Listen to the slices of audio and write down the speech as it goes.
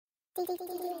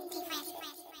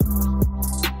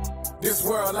This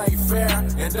world ain't fair,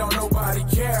 and don't nobody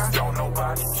care. Don't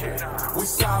nobody care. We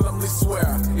solemnly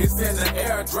swear, it's in the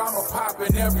air, drama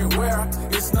popping everywhere.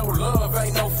 It's no love,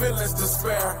 ain't no feelings to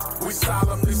spare. We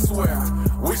solemnly swear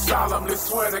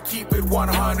to keep it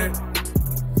 100.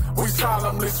 We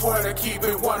solemnly swear to keep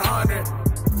it 100.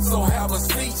 So have a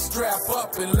seat, strap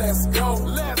up, and let's go.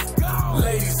 Let's go.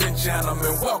 Ladies and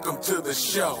gentlemen, welcome to the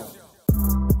show.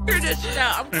 Hear this shit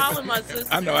out. I'm calling my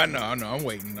sister. I know. I'm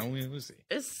waiting. We'll see.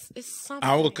 It's something.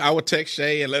 I will text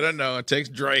Shay and let her know.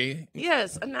 Text Dre.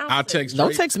 Yes, announce I'll text Dre.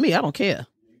 Don't text me. I don't care.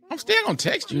 I'm still gonna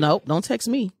text you. Nope, don't text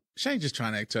me. Shay just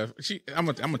trying to act tough. I'm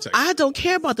gonna text you. I don't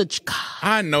care about the.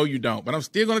 I know you don't, but I'm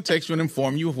still gonna text you and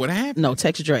inform you of what happened. No,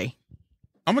 text Dre.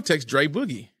 I'm gonna text Dre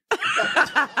Boogie.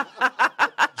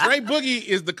 Dre Boogie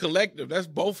is the collective. That's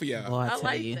both of y'all. Boy, I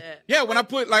like that. Yeah, when I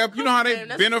put you know how they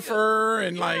Benifer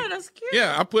and that's cute.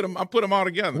 yeah, I put them all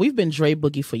together. We've been Dre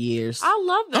Boogie for years. I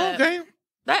love that. Okay,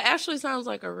 that actually sounds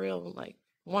like a real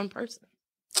one person.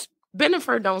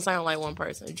 Benifer don't sound like one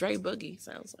person. Dre Boogie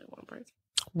sounds like one person.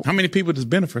 How many people does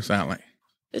Benifer sound like?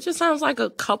 It just sounds like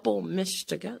a couple meshed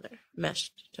together.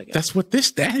 That's what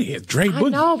that is. Dre Boogie. I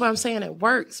know, but I'm saying it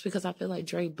works because I feel like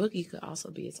Dre Boogie could also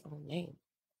be its own name.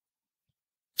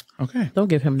 Okay. Don't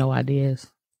give him no ideas.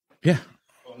 Yeah.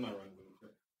 Oh, I'm not running with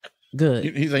it. Good.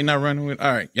 He's like not running with.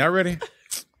 All right, y'all ready?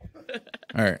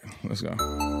 All right, let's go.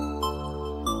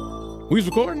 We's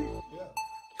recording?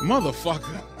 Yeah.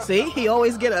 Motherfucker. See, he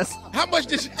always get us. How much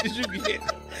did you get?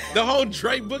 The whole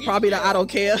Dre Boogie? Probably the I don't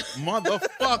care.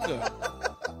 Motherfucker.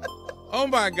 Oh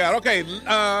my God. Okay.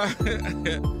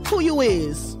 Who you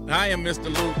is? I am Mr.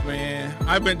 Luke, man.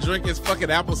 I've been drinking fucking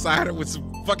apple cider with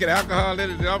some fucking alcohol in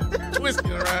it. I'm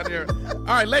twisting around here. All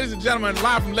right, ladies and gentlemen,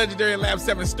 live from Legendary Lab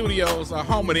 7 Studios,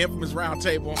 home of the infamous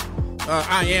Roundtable.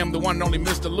 I am the one and only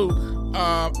Mr. Luke.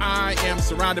 I am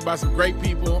surrounded by some great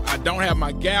people. I don't have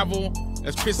my gavel.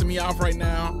 That's pissing me off right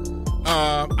now.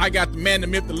 I got the man, the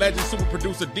myth, the legend, super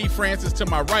producer D. Francis to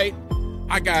my right.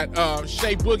 I got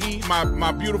Shay Boogie,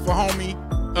 my beautiful homie,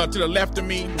 to the left of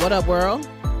me. What up, world?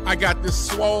 I got this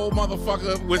swole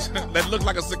motherfucker that looks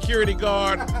like a security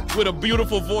guard with a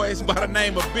beautiful voice by the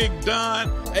name of Big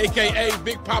Don, a.k.a.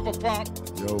 Big Papa Pump.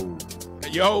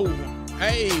 Yo.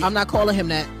 Hey. I'm not calling him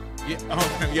that.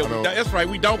 Yeah, that's right.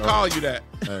 We don't call you that.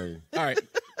 Hey. All right.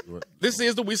 This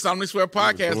is the We Solemnly Swear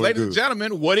podcast. Ladies and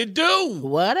gentlemen, what it do?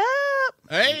 What up?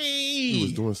 Hey. He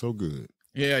was doing so good.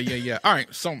 Yeah. All right.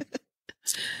 So,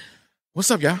 what's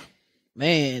up, y'all?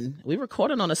 Man, we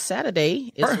recording on a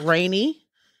Saturday. It's rainy.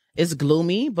 It's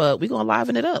gloomy, but we're going to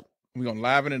liven it up. We're going to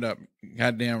liven it up.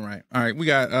 Goddamn right. All right. We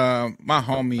got my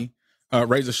homie,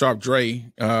 Razor Sharp Dre,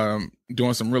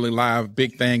 doing some really live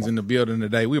big things in the building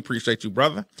today. We appreciate you,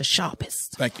 brother. The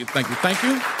sharpest. Thank you. All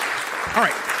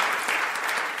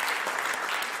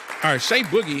right. Shay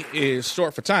Boogie is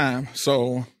short for time,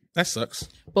 so that sucks.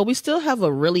 But we still have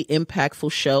a really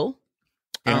impactful show.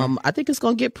 Yeah. I think it's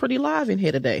going to get pretty live in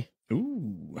here today.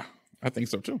 Ooh, I think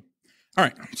so too. All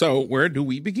right. So where do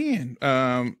we begin?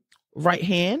 Right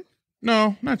hand?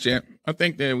 No, not yet. I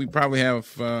think that we probably have.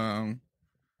 Okay.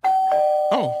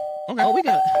 Oh, we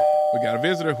got a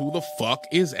visitor. Who the fuck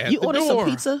is at the door? You ordered some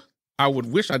pizza? I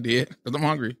would wish I did because I'm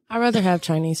hungry. I'd rather have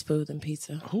Chinese food than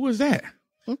pizza. Who is that?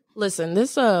 Listen,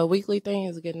 this weekly thing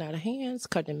is getting out of hand. It's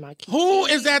cutting my keys. Who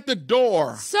is at the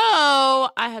door? So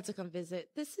I had to come visit.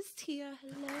 This is Tia.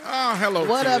 Hello. Oh, hello,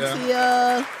 What Tia. up,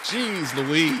 Tia? Jeez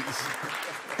Louise.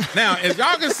 Now, as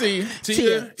y'all can see,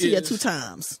 Tia is, 2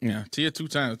 times. Yeah, Tia 2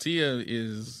 times. Tia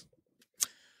is...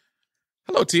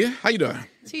 Hello, Tia. How you doing?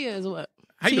 Tia is what?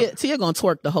 Tia gonna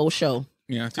twerk the whole show.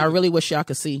 Yeah, Tia. I really wish y'all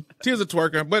could see. Tia's a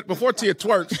twerker, but before Tia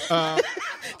twerks...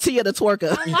 Tia the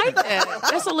twerker. I like that.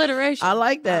 That's alliteration. I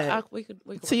like that. We could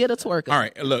Tia the twerker. All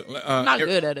right, look. Not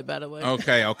good at it, by the way.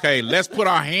 Okay. Let's put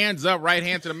our hands up, right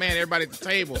hand to the man, everybody at the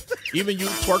table. Even you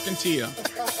twerking Tia. All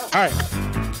right.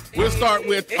 We'll start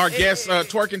with our guest,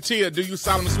 twerking Tia. Do you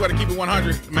solemnly swear to keep it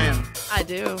 100, ma'am? I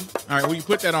do. All right, will you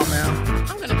put that on, ma'am?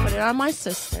 I'm going to put it on my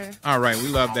sister. All right, we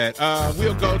love that.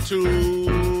 We'll go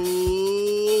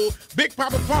to Big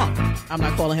Papa Pump. I'm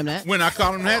not calling him that. When I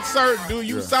call him that, sir, do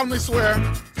you solemnly swear?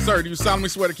 Sir, do you solemnly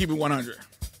swear to keep it 100?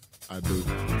 I do.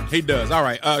 He does. All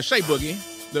right. Shay Boogie,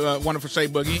 the wonderful Shay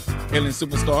Boogie, alien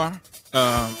superstar,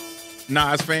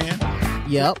 Nas fan.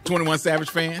 Yep. 21 Savage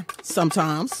fan.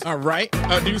 Sometimes. All right.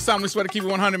 Do you solemnly swear to keep it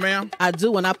 100, ma'am? I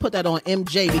do, and I put that on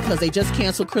MJ because they just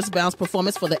canceled Chris Brown's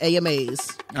performance for the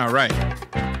AMAs. All right.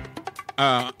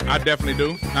 I definitely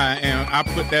do. And I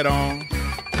put that on.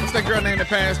 What's that girl name that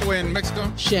passed away in Mexico?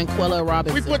 Shanquella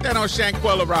Robinson. We put that on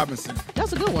Shanquella Robinson.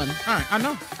 That's a good one. All right, I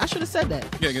know. I should have said that.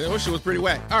 Yeah, that shit was pretty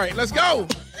whack. All right, let's go.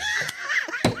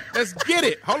 Let's get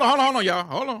it. Hold on, y'all.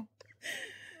 Hold on.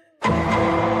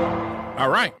 All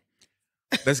right.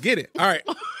 Let's get it. All right.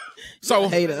 So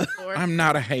Hater. I'm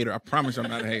not a hater. I promise I'm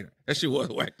not a hater. That shit was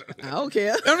whack. I don't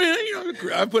care. I mean,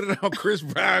 I put it on Chris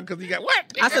Brown because he got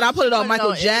what? I said I put it on Put it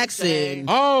Michael on Jackson. MJ.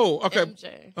 Oh, okay.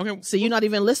 MJ. Okay. So you're not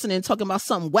even listening, talking about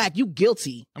something whack. You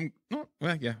guilty.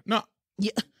 Well, yeah. No.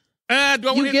 Yeah. Do I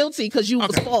You want guilty because you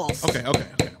was Okay. false. Okay.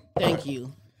 Thank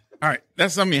you. All right.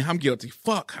 That's I mean, I'm guilty.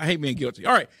 Fuck. I hate being guilty.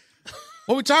 All right.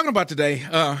 What we talking about today,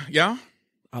 y'all?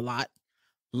 A lot.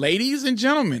 Ladies and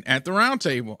gentlemen at the round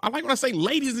table. I like when I say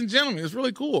ladies and gentlemen. It's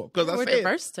really cool because I We're say it.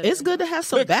 diverse today. It's good to have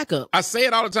some Look, backup. I say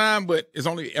it all the time, but it's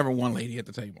only ever one lady at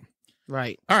the table.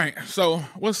 Right. All right. So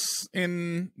what's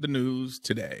in the news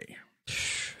today?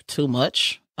 Too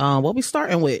much. What we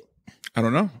starting with? I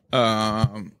don't know.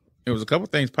 It was a couple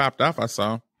things popped off I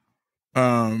saw.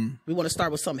 We want to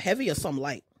start with something heavy or something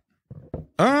light?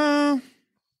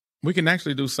 We can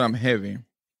actually do something heavy.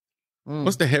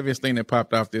 What's the heaviest thing that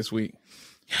popped off this week?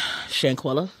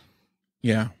 Shanquella.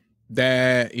 Yeah.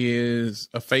 That is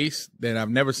a face that I've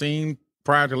never seen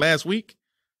prior to last week.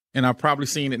 And I've probably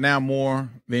seen it now more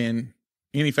than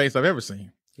any face I've ever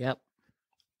seen. Yep.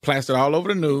 Plastered all over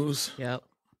the news. Yep.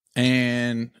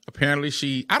 And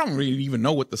apparently I don't really even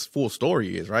know what the full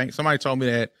story is, right? Somebody told me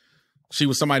that she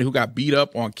was somebody who got beat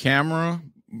up on camera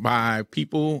by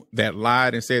people that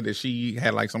lied and said that she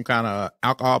had like some kind of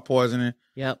alcohol poisoning.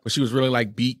 Yep. But she was really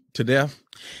like beat to death.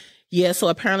 Yeah, so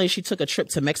apparently she took a trip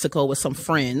to Mexico with some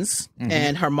friends,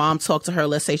 and her mom talked to her.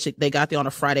 Let's say they got there on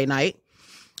a Friday night,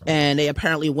 and they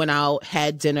apparently went out,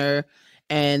 had dinner,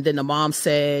 and then the mom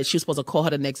said she was supposed to call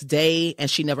her the next day,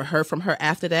 and she never heard from her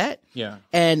after that. Yeah.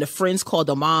 And the friends called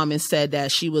the mom and said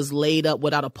that she was laid up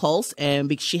without a pulse,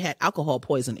 and she had alcohol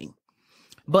poisoning.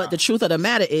 But the truth of the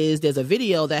matter is there's a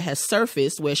video that has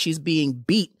surfaced where she's being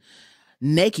beat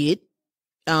naked,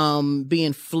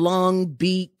 being flung,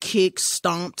 beat, kicked,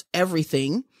 stomped,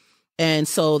 everything. And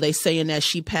so they saying that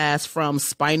she passed from a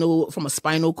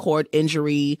spinal cord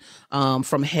injury,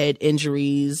 from head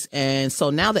injuries. And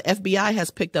so now the FBI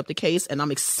has picked up the case, and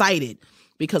I'm excited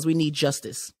because we need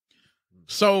justice.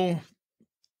 So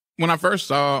when I first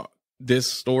saw this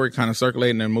story kind of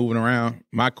circulating and moving around,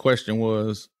 my question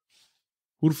was,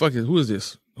 who is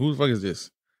this? Who the fuck is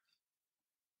this?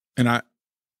 And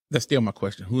that's still my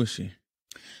question. Who is she?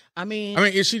 I mean,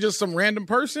 is she just some random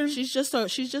person? she's just a.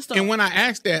 And when I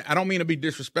ask that, I don't mean to be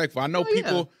disrespectful. I know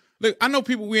I know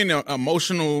people, we're in an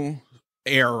emotional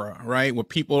era, right? Where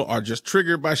people are just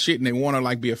triggered by shit and they want to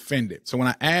like be offended. So when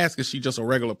I ask, is she just a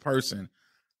regular person?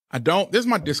 This is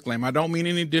my disclaimer. I don't mean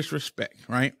any disrespect,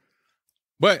 right?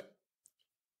 But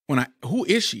who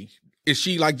is she? Is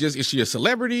she a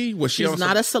celebrity? She's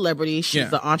not a celebrity.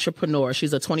 She's an entrepreneur.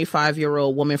 She's a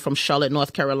 25-year-old woman from Charlotte,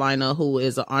 North Carolina, who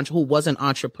was an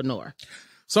entrepreneur.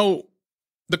 So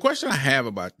the question I have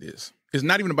about this is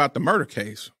not even about the murder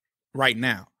case right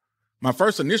now. My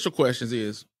first initial question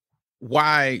is,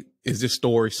 why is this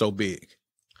story so big?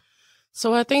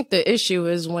 So I think the issue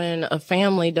is when a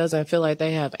family doesn't feel like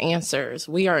they have answers.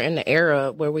 We are in the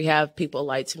era where we have people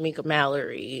like Tamika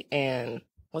Mallory and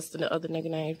what's the other nigga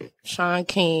name? Sean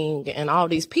King and all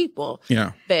these people.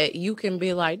 Yeah. That you can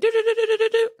be like,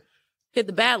 hit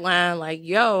the bat line like,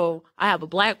 yo, I have a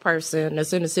black person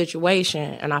that's in a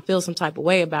situation and I feel some type of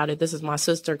way about it. This is my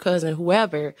sister, cousin,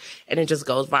 whoever. And it just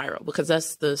goes viral because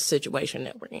that's the situation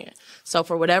that we're in. So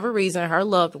for whatever reason, her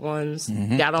loved ones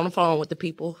got on the phone with the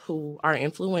people who are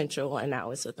influential and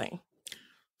now it's a thing.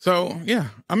 So, yeah.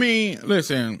 I mean,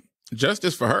 listen,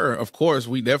 justice for her, of course,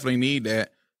 we definitely need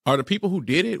that. Are the people who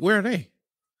did it, where are they?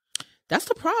 That's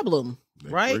the problem,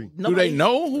 right? Do they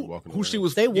know who she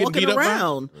was? They getting walking beat up by?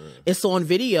 around. It's on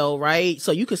video, right?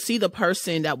 So you could see the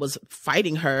person that was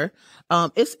fighting her.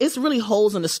 It's really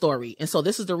holes in the story. And so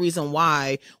this is the reason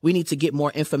why we need to get more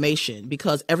information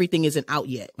because everything isn't out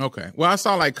yet. Okay. Well, I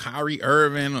saw like Kyrie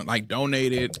Irving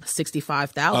donated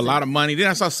 $65,000. a lot of money.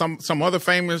 Then I saw some other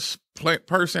famous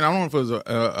person. I don't know if it was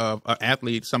a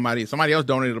athlete, somebody else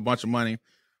donated a bunch of money.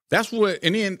 That's what,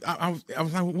 and then I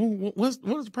was like, what's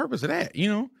the purpose of that? You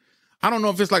know, I don't know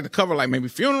if it's like to cover like maybe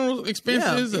funeral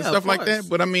expenses and stuff like that.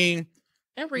 But I mean,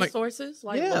 and resources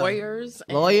like lawyers,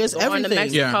 everything. Going to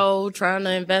Mexico, trying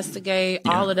to investigate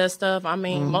all of that stuff. I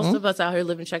mean, most of us out here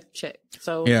living check to check.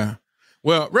 So yeah.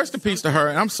 Well, rest in peace to her.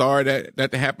 And I'm sorry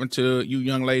that happened to you,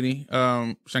 young lady,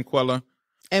 Shanquella.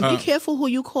 And be careful who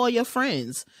you call your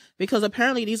friends, because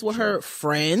apparently these were her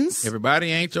friends.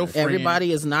 Everybody ain't your friend.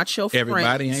 Everybody is not your friend.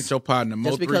 Everybody ain't your partner.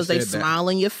 Just because they smile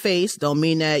in your face don't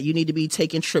mean that you need to be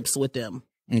taking trips with them.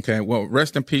 Okay, well,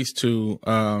 rest in peace to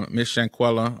Miss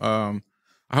Shanquella.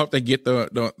 I hope they get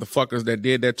the fuckers that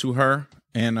did that to her.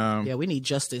 And yeah, we need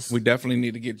justice. We definitely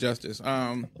need to get justice.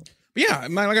 But yeah,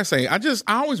 man, like I say, I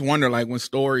always wonder, like, when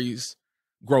stories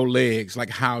grow legs, like,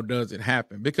 how does it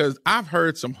happen? Because I've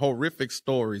heard some horrific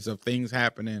stories of things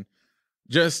happening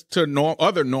just to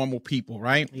other normal people,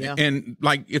 right? Yeah. And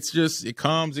like, it's just, it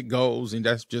comes, it goes, and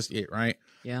that's just it, right?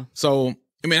 Yeah. So,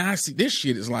 I mean, I see this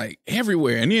shit is like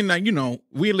everywhere. And then, like, you know,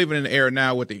 we're living in an era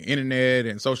now with the internet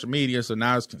and social media. So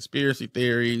now it's conspiracy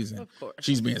theories. And Of course.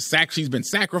 she's been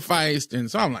sacrificed. And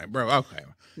so I'm like, bro, okay.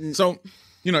 So,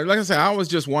 you know, like I said, I always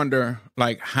just wonder,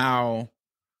 like, how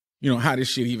this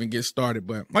shit even gets started.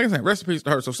 But like I said, rest in peace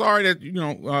to her. So sorry that, you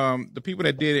know, the people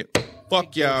that did it,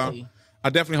 fuck y'all. I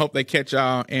definitely hope they catch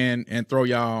y'all and throw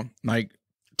y'all like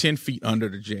 10 feet under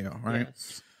the jail, right?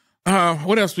 Yes.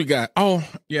 What else we got? Oh,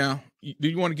 yeah. Do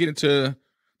you want to get into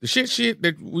the shit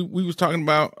that we was talking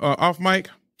about off mic?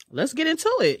 Let's get into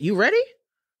it. You ready?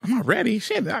 I'm not ready.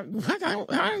 Shit, I'm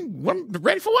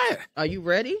ready for what? Are you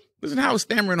ready? Listen how I was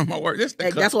stammering on my word.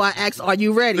 That's why I asked, are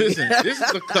you ready? Listen, this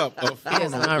is the cup of... I don't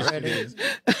know not what ready.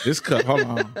 This cup, hold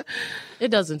on. It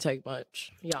doesn't take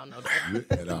much. Y'all know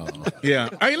that. At all. Yeah.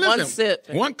 Hey, listen. One sip.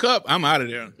 One cup, I'm out of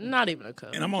there. Not even a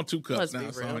cup. And I'm on 2 cups Let's be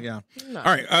now. So, real. yeah. No. All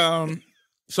right.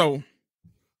 So,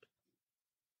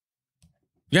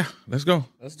 yeah, let's go.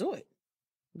 Let's do it.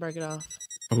 Break it off.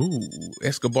 Ooh,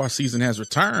 Escobar season has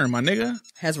returned, my nigga.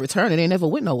 Has returned. It ain't never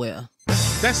went nowhere.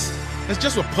 That's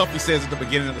just what Puffy says at the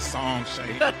beginning of the song,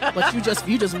 Shay. But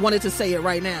you just wanted to say it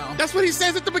right now. That's what he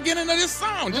says at the beginning of this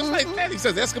song. Just like that. He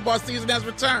says Escobar season has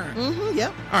returned. Mm-hmm,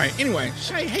 yep. All right. Anyway,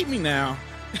 Shay, hate me now.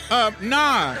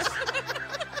 Nas.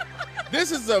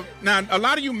 This is now a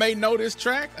lot of you may know this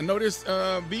track. I know this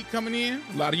beat coming in.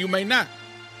 A lot of you may not.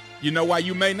 You know why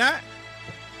you may not?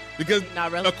 Because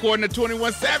Not relevant. according to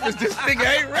 21 Savage, this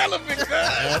nigga ain't relevant, cuz.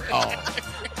 At all.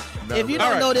 If you All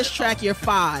don't right. know this track, you're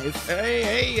 5.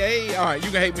 Hey. All right, you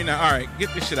can hate me now. All right,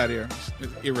 get this shit out of here.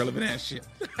 It's irrelevant ass shit.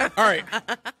 All right.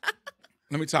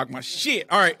 Let me talk my shit.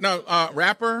 All right, no,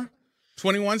 rapper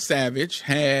 21 Savage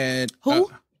had... Who?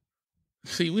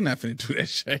 See, we're not finna do that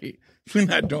shit. We're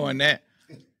not doing that.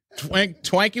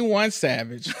 21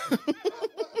 Savage.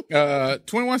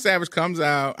 21 Savage comes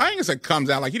out. I ain't gonna say comes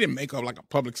out, like he didn't make up like a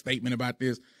public statement about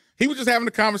this. He was just having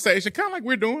a conversation, kind of like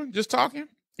we're doing, just talking.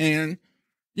 And,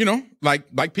 you know,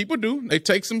 like people do, they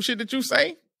take some shit that you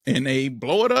say and they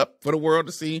blow it up for the world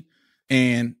to see,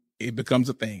 and it becomes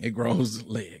a thing. It grows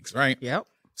legs, right? Yep.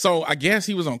 So I guess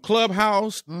he was on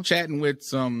Clubhouse chatting with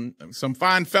some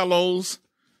fine fellows,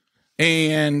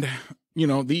 and, you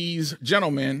know, these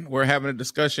gentlemen were having a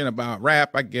discussion about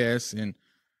rap, I guess, and,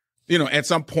 you know, at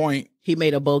some point, He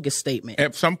made a bogus statement. I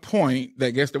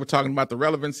guess they were talking about the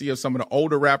relevancy of some of the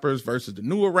older rappers versus the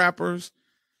newer rappers.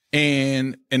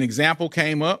 And an example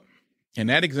came up, and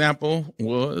that example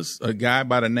was a guy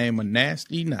by the name of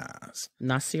Nasty Nas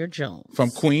Nasir Jones. from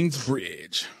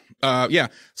Queensbridge. Yeah.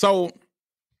 So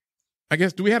I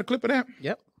guess, do we have a clip of that?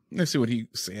 Yep. Let's see what he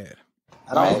said.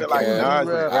 I don't feel like Nas is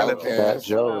relevant. Fat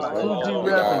Joe's. Who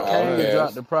rapping Kane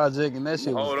dropped the project and that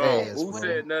shit was ass. Who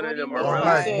said none of them are One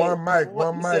relevant?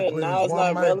 mic, please. Nas One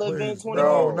not mic, relevant, please.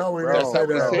 21? No, we Bro, didn't say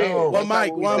that's that. what we said. No, One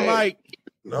mic.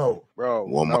 no. Bro,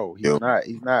 One no,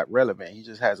 he's not relevant. He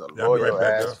just has a be loyal right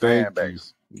back, ass guys. fan Thank you.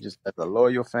 base. He just has a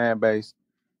loyal fan base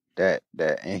that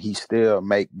and he still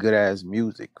make good ass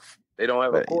music. They don't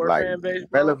have a But core like fan base,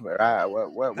 bro? relevant.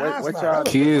 What Nas not y'all relevant.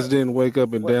 Kids didn't wake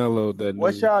up and download that.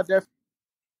 what's nigga. y'all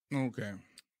Okay.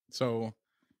 So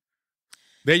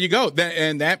there you go.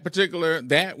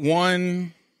 That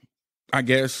one, I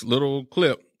guess, little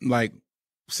clip, like,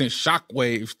 sent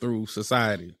shockwaves through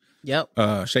society. Yep.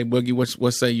 Shay Boogie,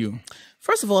 what say you?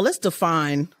 First of all, let's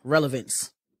define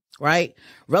relevance, right?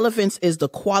 Relevance is the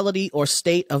quality or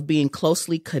state of being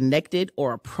closely connected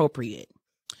or appropriate.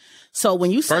 So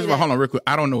when you say First of all, that, hold on real quick.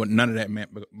 I don't know what none of that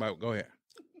meant, but go ahead.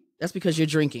 that's because you're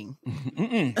drinking.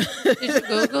 Did you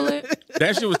Google it?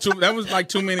 That shit was that was like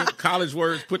too many college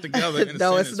words put together. In a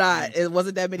No, it's sentence. not. It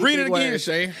wasn't that many Read big it again, words.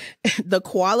 Shay. The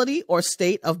quality or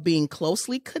state of being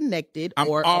closely connected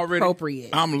or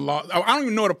appropriate. I'm lost. I don't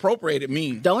even know what appropriate it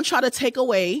means. Don't try to take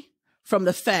away from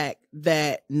the fact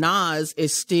that Nas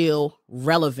is still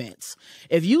relevant.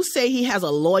 If you say he has a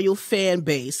loyal fan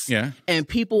base Yeah. and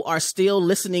people are still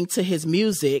listening to his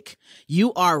music,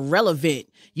 you are relevant.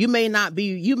 You may not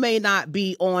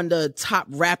be on the top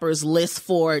rappers list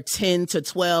for 10 to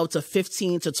 12 to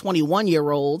 15 to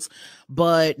 21-year-olds,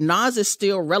 but Nas is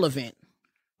still relevant.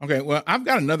 Okay, well, I've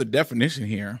got another definition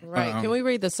here. Right. Can we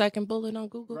read the second bullet on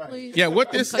Google, please? Yeah,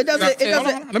 what this? It doesn't- hold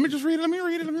on. Let me just read it. Let me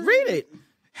read it. Read it.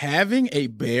 having a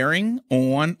bearing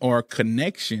on or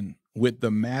connection with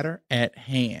the matter at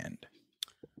hand.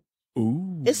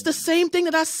 Ooh. It's the same thing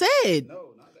that I said.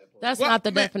 That's Well, not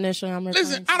the man, definition I'm referring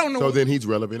Listen, to. I don't know. So then he's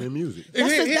relevant in music.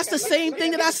 That's the same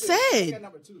thing that I said.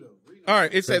 All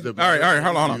right, it says, all right,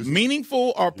 hold on.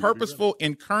 Meaningful or purposeful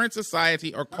in current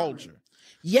society or culture.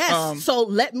 Yes. So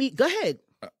let me go ahead.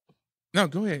 No,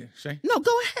 go ahead, Shay. No,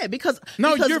 go ahead because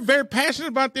You're very passionate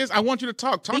about this. I want you to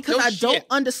talk. Talk because your I shit. don't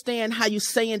understand how you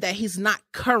saying that he's not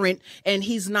current and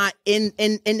he's not in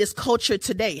this culture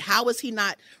today. How is he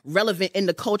not relevant in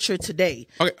the culture today?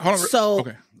 Okay, hold on. So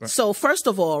Okay, go ahead. so first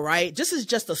of all, right, this is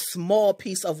just a small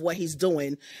piece of what he's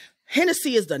doing.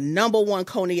 Hennessy is the #1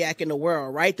 cognac in the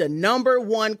world, right? The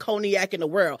 #1 cognac in the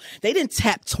world. They didn't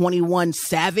tap 21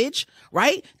 Savage,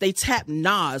 right? They tapped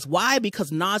Nas. Why?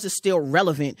 Because Nas is still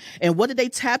relevant. And what did they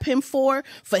tap him for?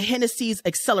 For Hennessy's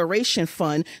acceleration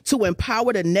fund to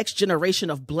empower the next generation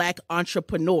of black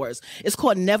entrepreneurs. It's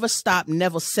called Never Stop,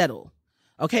 Never Settle.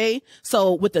 Okay,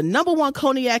 so with the #1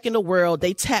 cognac in the world,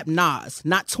 they tapped Nas,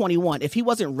 not 21. If he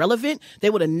wasn't relevant, they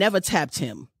would have never tapped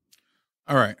him.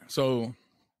 All right, so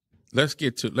let's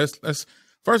get to let's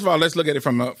first of all let's look at it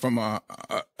from an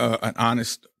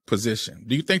honest position.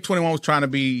 Do you think 21 was trying to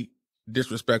be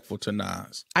disrespectful to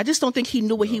Nas? I just don't think he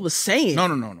knew what he was saying.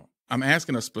 No. I'm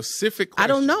asking a specific question.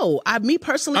 I don't know. Me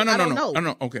personally, I don't know.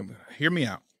 No. Okay, hear me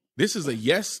out. This is a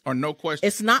yes or no question.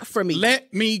 It's not for me.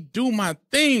 Let me do my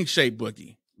thing, Shay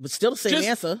Boogie. But still the same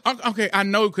answer. Okay, I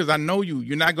know because I know you.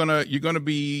 You're gonna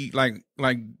be like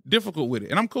difficult with it,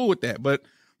 and I'm cool with that. But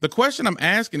the question I'm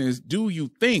asking is, do you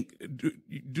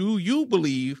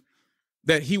believe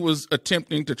that he was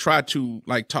attempting to try to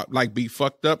be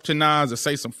fucked up to Nas or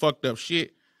say some fucked up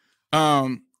shit?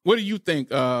 What do you think,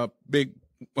 Big,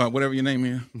 whatever your name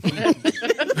is?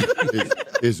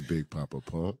 It's Big Papa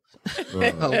Pump.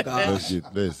 Oh gosh.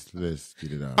 Let's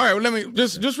get it out. All right, well, let me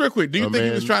just real quick. Do you think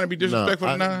he was trying to be disrespectful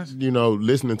to Nas?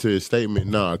 Listening to his statement,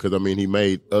 because I mean, he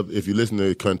made. If you listen to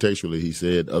it contextually, he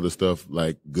said other stuff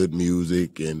like good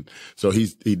music, and so he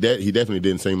definitely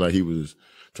didn't seem like he was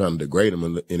trying to degrade him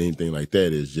in anything like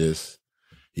that. It's just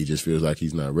he just feels like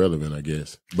he's not relevant, I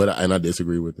guess. But I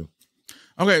disagree with him.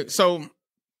 Okay, so,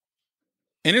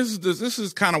 and this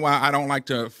is kind of why I don't like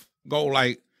to go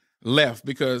left,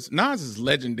 because Nas is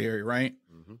legendary, right?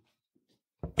 Mm-hmm.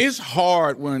 It's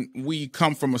hard when we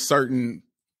come from a certain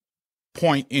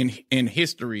point in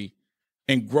history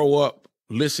and grow up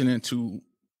listening to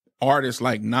artists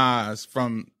like Nas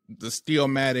from the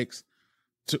Stillmatics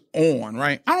to on,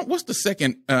 right? What's the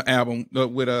second album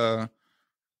with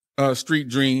Street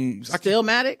Dreams?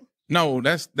 Stillmatic? No,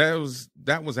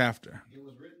 that was after.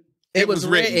 It was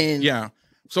written. Yeah.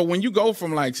 So when you go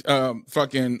from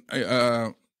fucking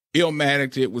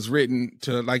Illmatic to It Was Written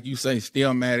to, like you say,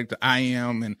 Stillmatic to I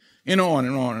Am and on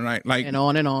and on, right? And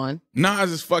on and on. Nas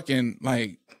is fucking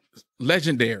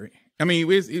legendary. I mean,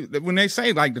 when they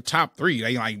say the top three,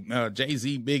 they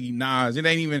Jay-Z, Biggie, Nas. It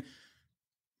ain't even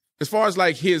as far as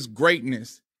his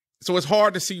greatness. So it's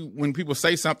hard to see when people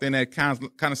say something that kind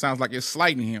of sounds like it's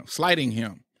slighting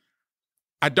him.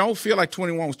 I don't feel like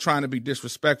 21 was trying to be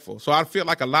disrespectful. So I feel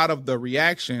like a lot of the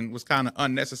reaction was kind of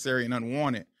unnecessary and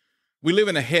unwanted. We live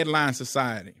in a headline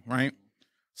society, right?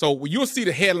 So you'll see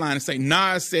the headline and say,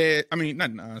 Nas said, I mean,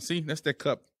 not Nas, see, that's that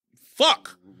cup.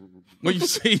 Fuck. When you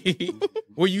see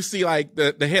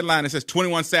the headline that says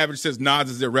 21 Savage says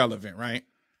Nas is irrelevant, right?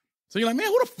 So you're like, man,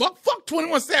 who the fuck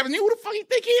 21 Savage? Who the fuck you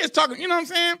think he is talking? You know what I'm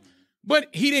saying?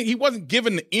 But he wasn't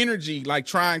given the energy,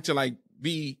 trying to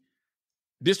be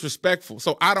disrespectful.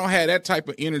 So I don't have that type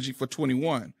of energy for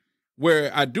 21.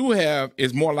 Where I do have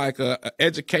is more like a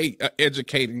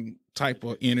educating type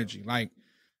of energy, like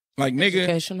nigga,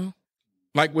 Educational.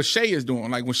 like what Shay is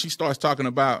doing, like when she starts talking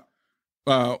about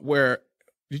where.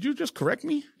 Did you just correct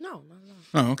me? No.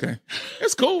 Oh, okay,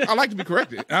 it's cool. I like to be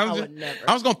corrected. I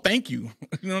was gonna thank you.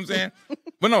 You know what I'm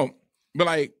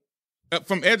saying?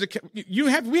 From educate, we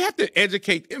have to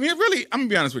educate. I mean, really, I'm gonna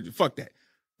be honest with you. Fuck that.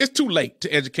 It's too late to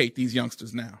educate these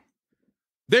youngsters now.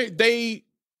 They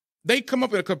come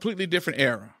up in a completely different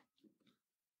era.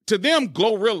 To them,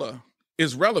 Glorilla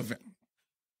is relevant.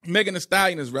 Megan Thee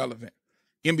Stallion is relevant.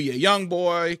 NBA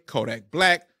Youngboy, Kodak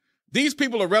Black. These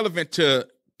people are relevant to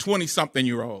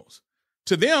 20-something-year-olds.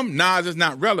 To them, Nas is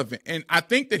not relevant. And I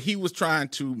think that he was trying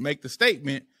to make the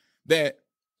statement that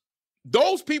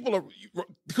those people are,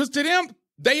 because to them,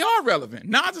 they are relevant.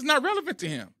 Nas is not relevant to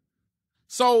him.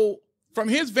 So from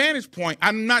his vantage point,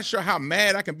 I'm not sure how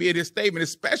mad I can be at his statement,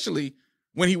 especially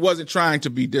when he wasn't trying to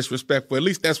be disrespectful. At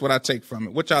least that's what I take from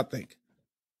it. What y'all think?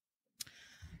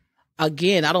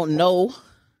 Again, I don't know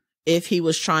if he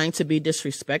was trying to be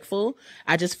disrespectful.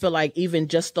 I just feel like even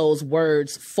just those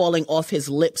words falling off his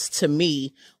lips to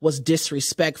me was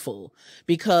disrespectful,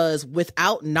 because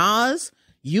without Nas,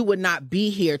 you would not be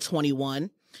here, 21.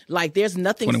 Like, there's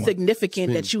nothing 21.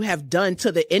 significant that you have done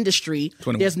to the industry.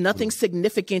 21. There's nothing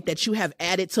significant that you have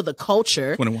added to the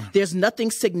culture. 21. There's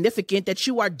nothing significant that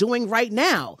you are doing right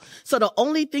now. So the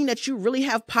only thing that you really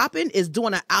have popping is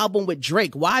doing an album with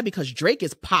Drake. Why? Because Drake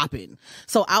is popping.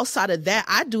 So outside of that,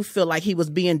 I do feel like he was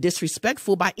being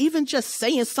disrespectful by even just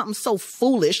saying something so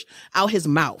foolish out his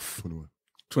mouth.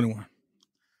 21.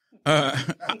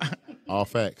 All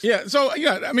facts. Yeah. So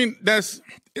yeah, I mean, it's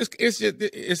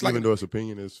like, Even though it's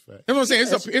opinion, it's fact. that's what I'm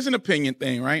saying. It's an opinion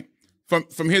thing, right?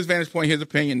 From his vantage point, his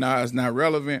opinion now is not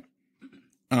relevant.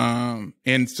 And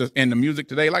the music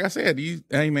today, like I said, these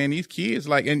kids,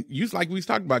 like, and we was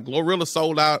talking about, Glorilla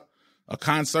sold out a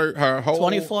concert, her whole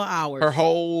 24 hours. her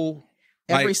whole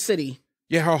Every city.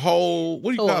 Yeah, her whole,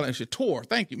 what do you Tour. call it? Shit, tour.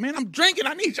 Thank you, man. I'm drinking.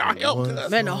 I need y'all help.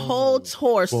 Man, the whole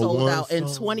tour sold out in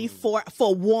 24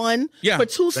 for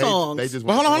two songs. They just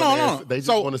But hold on. They just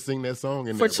So- want to sing that song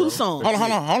in For there, two bro. songs.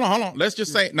 Hold on. Let's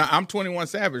just say, now I'm 21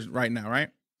 Savage right now, right?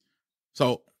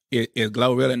 So is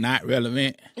Glorilla not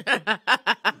relevant?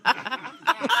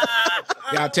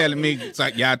 Y'all telling me, it's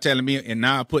like y'all telling me, and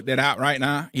now I put that out right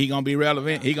now, he gonna be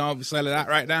relevant? He gonna sell it out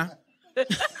right now?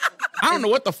 I don't know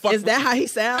what the fuck. Is that how he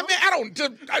sounds? I mean,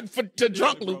 I don't, to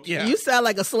drunk Luke, yeah. You sound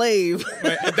like a slave.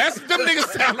 But them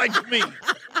niggas sound like me.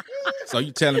 So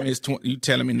you telling me you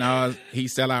telling me Nas, he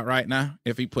sell out right now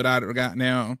if he put out a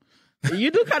goddamn.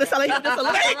 You do kind of sound like him just a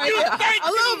little bit right there. Thank A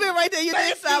little bit right there. You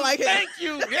did sound like him. Thank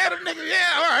you. Yeah, them niggas.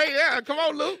 Yeah, all right. Yeah, come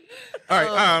on, Luke. All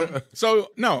right. So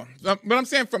no, but I'm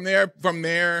saying from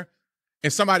there,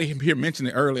 and somebody here mentioned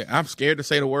it earlier. I'm scared to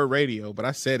say the word radio, but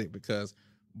I said it because,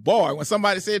 boy, when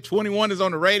somebody said 21 is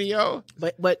on the radio,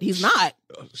 But he's not.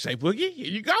 Shay Boogie, here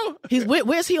you go.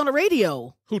 Where's he on the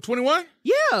radio? Who, 21?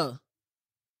 Yeah.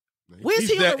 Where's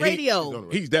he on the radio?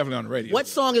 He's definitely on the radio. What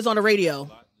song is on the radio?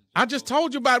 I just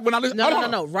told you about it when I listened.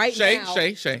 No. Right Shay, now.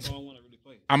 Shay.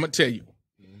 I'm gonna tell you.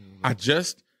 I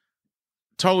just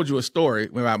told you a story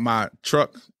about my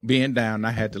truck being down.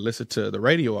 I had to listen to the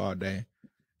radio all day,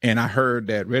 and I heard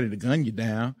that "Ready to Gun You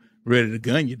Down,"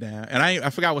 and I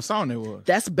forgot what song it was.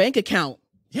 That's Bank Account.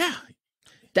 Yeah,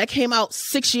 That came out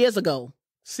 6 years ago.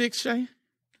 6, Shay.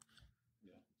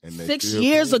 And they 6 still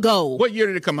years playing. ago. What year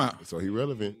did it come out? So he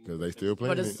relevant because they still playing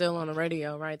But it's it. still on the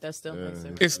radio, right? That still makes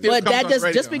it. It still But comes that on the does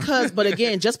radio.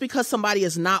 just because somebody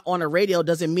is not on a radio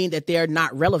doesn't mean that they're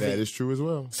not relevant. That is true as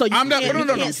well. So you I'm not- can't,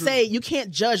 no, you can't say you can't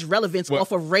judge relevance Well,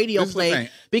 off of radio this is the play thing.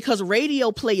 because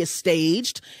radio play is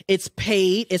staged, it's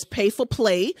pay for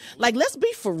play. Like, let's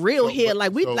be for real here.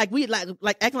 Like we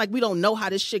acting like we don't know how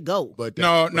this shit go. But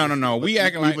No. but We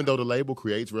acting like even though the label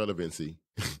creates relevancy,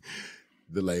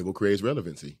 the label creates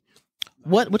relevancy.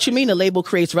 What you mean the label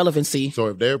creates relevancy? So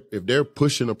if they're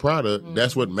pushing a product,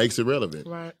 that's what makes it relevant.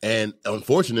 Right. And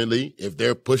unfortunately, if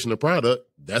they're pushing a product,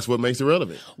 that's what makes it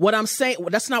relevant. What I'm saying,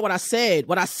 that's not what I said.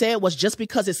 What I said was just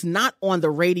because it's not on the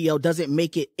radio doesn't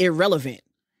make it irrelevant.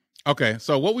 okay.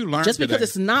 So what we learned Just because today,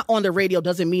 it's not on the radio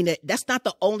doesn't mean that's not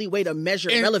the only way to measure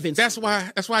and relevance. That's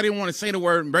why I didn't want to say the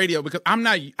word radio, because I'm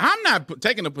not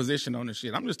taking a position on this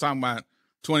shit. I'm just talking about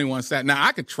 21 Sat. Now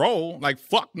I could troll like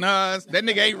fuck Nas. That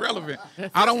nigga ain't relevant.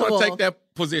 I don't want of to all, take that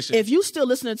position. If you still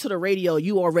listening to the radio,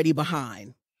 you already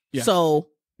behind. Yeah. So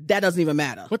that doesn't even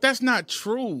matter. But that's not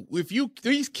true.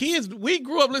 These kids, we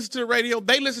grew up listening to the radio.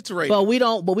 They listen to radio. But we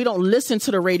don't listen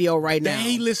to the radio right now.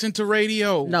 They listen to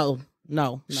radio. No.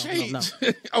 Shit.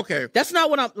 Okay. That's not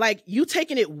what I'm like. You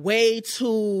taking it way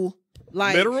too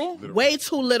like Literal? way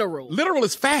too literal. Literal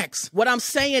is facts. What I'm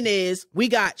saying is we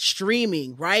got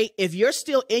streaming, right? If you're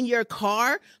still in your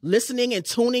car listening and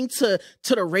tuning to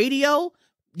the radio,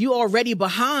 you already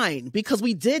behind because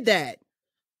we did that.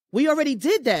 We already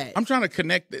did that. I'm trying to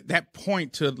connect that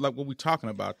point to like what we're talking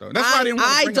about, though. That's why I didn't want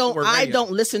to bring up the word I radio.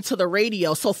 don't listen to the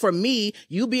radio. So for me,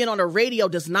 you being on the radio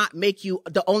does not make you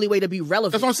the only way to be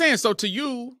relevant. That's what I'm saying. So to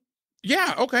you,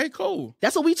 yeah, okay, cool.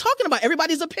 That's what we talking about.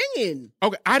 Everybody's opinion.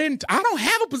 Okay, I don't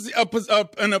have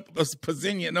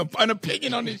an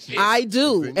opinion on this shit. I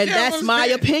do, and Yeah, that's I'm my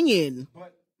saying. opinion.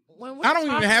 When we're I don't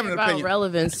even talking have an about opinion.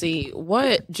 relevancy,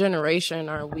 what generation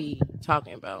are we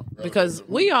talking about? Because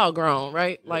we all grown,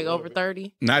 right? Like over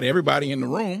 30. Not everybody in the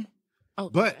room. Oh,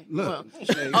 But look,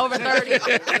 over 30.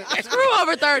 Screw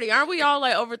over 30. Aren't we all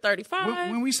like over 35?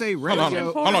 when we say Hold on,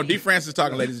 radio, hold on. D. Francis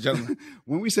talking, ladies and gentlemen.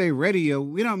 when we say radio,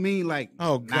 we don't mean like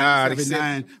Oh, God,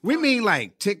 979. We mean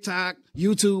like TikTok,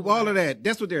 YouTube, all of that.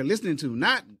 That's what they're listening to,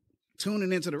 not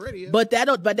tuning into the radio. But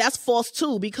that's false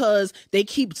too, because they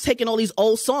keep taking all these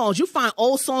old songs. You find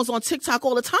old songs on TikTok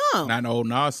all the time. Not old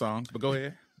Nas songs, but go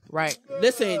ahead. Right.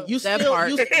 Listen, you That still,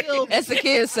 part. As the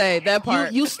kids say, that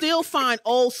part. you still find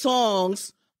old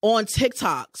songs on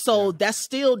TikTok. So that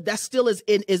still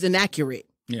is inaccurate.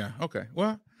 Yeah. Okay.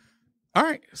 Well, all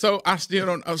right. So I still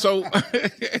don't. So,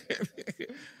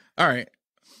 all right.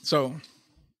 So,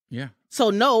 yeah. So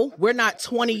no, we're not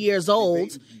 20 years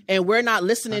old, and we're not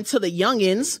listening to the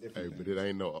youngins. Hey, but it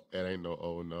ain't no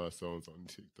old Nas songs on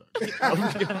TikTok.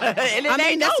 And it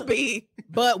ain't no be.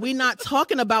 But we're not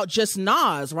talking about just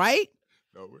Nas, right?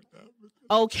 No, we're not.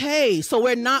 Okay, so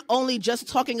we're not only just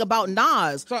talking about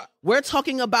Nas. We're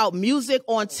talking about music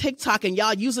on TikTok, and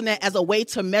y'all using that as a way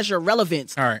to measure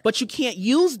relevance. All right. But you can't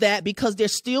use that because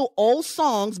there's still old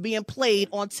songs being played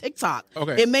on TikTok.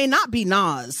 Okay. It may not be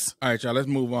Nas. All right, y'all. Let's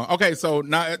move on. Okay, so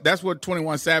now that's what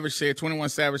 21 Savage said. 21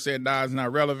 Savage said Nas is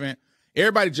not relevant.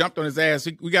 Everybody jumped on his ass.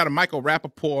 We got a Michael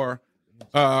Rappaport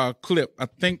clip. I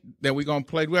think that we're gonna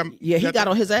play. He got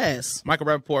on his ass. Michael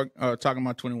Rappaport talking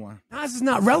about 21. Nas is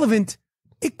not relevant.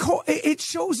 It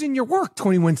shows in your work,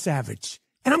 21 Savage.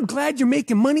 And I'm glad you're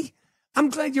making money. I'm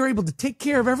glad you're able to take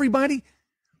care of everybody.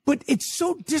 But it's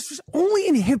so only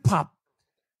in hip hop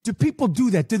do people do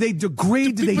that. Do they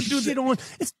degrade? Do they shit on?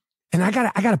 And I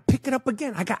gotta pick it up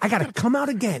again. I gotta come out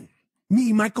again.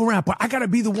 Me, Michael Rappaport. I gotta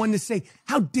be the one to say,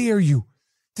 how dare you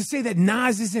to say that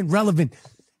Nas isn't relevant?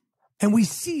 And we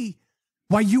see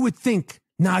why you would think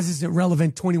Nas isn't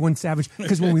relevant, 21 Savage,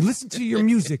 because when we listen to your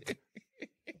music,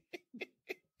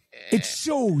 it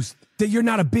shows that you're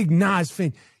not a big Nas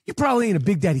fan. You probably ain't a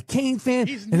Big Daddy Kane fan,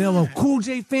 an LL Cool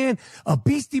J fan, a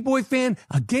Beastie Boy fan,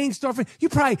 a Gang Starr fan. You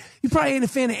probably ain't a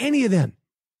fan of any of them.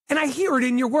 And I hear it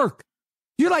in your work.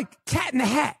 You're like Cat in the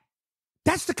Hat.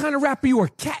 That's the kind of rapper you are.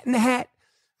 Cat in the Hat,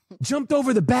 jumped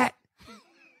over the bat,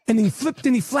 and he flipped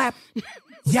and he flapped.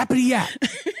 Yappity yap.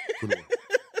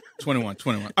 21.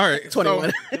 All right.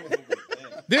 21.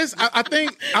 So, I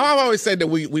think I've always said that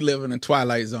we live in a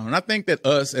twilight zone. I think that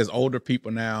us as older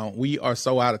people now, we are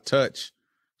so out of touch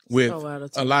with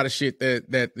a lot of shit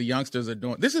that the youngsters are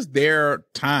doing. This is their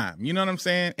time. You know what I'm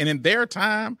saying? And in their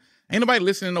time, ain't nobody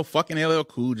listening to no fucking LL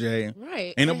Cool J.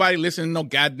 Right. Ain't nobody listening to no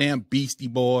goddamn Beastie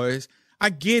Boys. I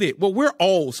get it. Well, we're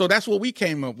old, so that's what we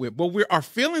came up with. But our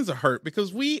feelings are hurt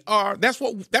because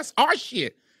that's our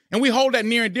shit. And we hold that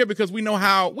near and dear because we know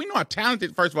how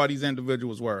talented, first of all, these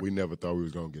individuals were. We never thought we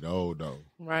was gonna get old though.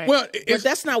 Right. Well, But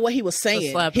that's not what he was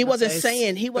saying. He wasn't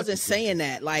saying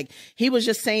that. Like, he was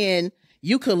just saying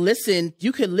you could listen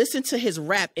to his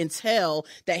rap and tell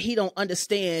that he don't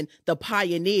understand the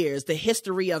pioneers, the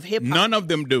history of hip hop. None of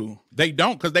them do. They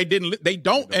don't, because they didn't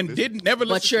never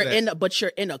listen to that. But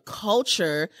you're in a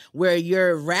culture where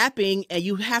you're rapping and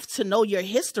you have to know your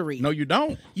history. No, you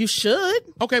don't. You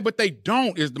should. Okay, but they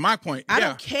don't is my point. I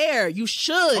don't care. You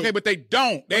should. Okay, but they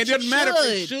don't. It doesn't matter if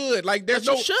they should. Like, there's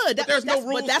no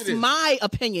rules. But that's my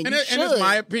opinion. And it's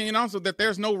my opinion also that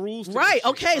there's no rules to right.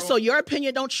 this Okay, shit, so your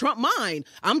opinion don't trump mine.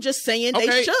 I'm just saying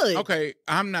they should. Okay,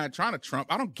 I'm not trying to trump.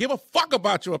 I don't give a fuck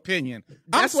about your opinion.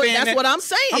 That's what I'm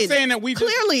saying. I'm saying that we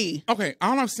clearly. Okay,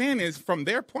 all I'm saying is from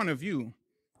their point of view,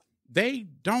 they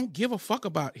don't give a fuck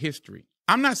about history.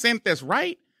 I'm not saying that that's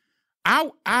right.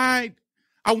 I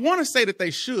want to say that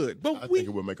they should, but I think it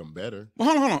would make them better.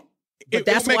 Well, hold on. But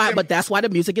that's why the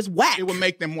music is whack. It would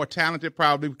make them more talented,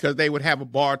 probably, because they would have a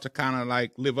bar to kind of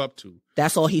like live up to.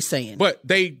 That's all he's saying. But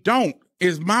they don't,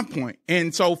 is my point.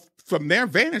 And so from their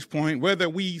vantage point, whether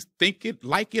we think it,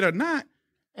 like it or not,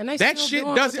 and that shit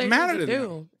doesn't matter to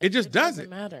them. It just doesn't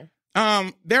matter.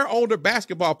 There are older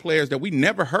basketball players that we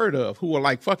never heard of who are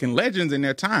like fucking legends in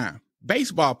their time.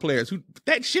 Baseball players who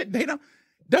that shit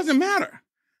doesn't matter.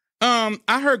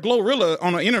 I heard Glorilla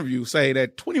on an interview say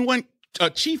that 21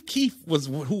 Chief Keef was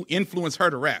who influenced her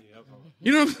to rap.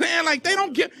 You know what I'm saying? Like, they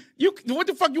don't get you. What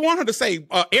the fuck you want her to say?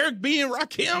 Eric B and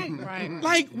Rakim? Right.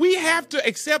 Like, we have to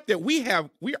accept that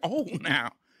we're old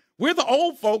now. We're the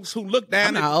old folks who look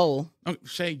down. I'm not old.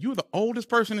 Shay, you're the oldest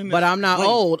person in this. But I'm not room.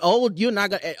 old.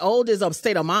 Old is a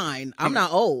state of mind. I'm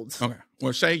not old. Okay.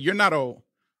 Well, Shay, you're not old,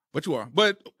 but you are.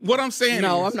 But what I'm saying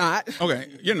No, is, I'm not. Okay,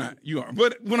 you're not. You are.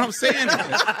 But what I'm saying is,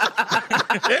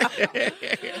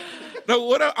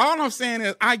 no, all I'm saying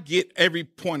is I get every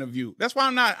point of view. That's why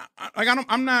I'm not like I don't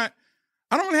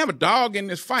really have a dog in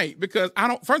this fight because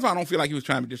first of all, I don't feel like he was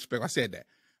trying to be disrespectful. I said that.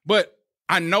 But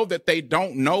I know that they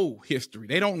don't know history.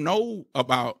 They don't know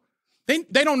about they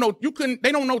don't know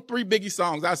they don't know 3 Biggie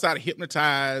songs outside of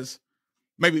Hypnotize,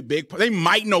 maybe they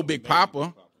might know Big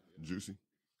Papa. Juicy.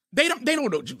 They don't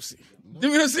know Juicy. You know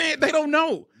what I'm saying? They don't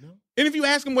know. And if you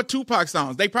ask them what Tupac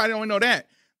songs, they probably don't know that.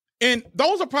 And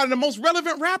those are probably the most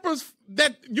relevant rappers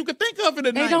that you could think of in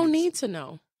the 90s. They don't need to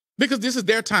know. Because this is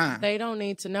their time. They don't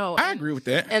need to know. I agree with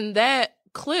that. And that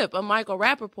clip of Michael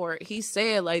Rappaport, he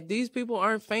said, like, these people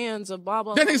aren't fans of blah,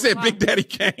 blah, Then blah. he said blah. Big Daddy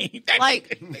Kane.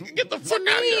 Like, get the fuck to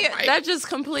out of me, here, Mike. that just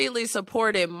completely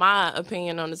supported my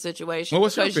opinion on the situation. Well,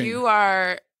 what's your because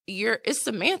opinion? it's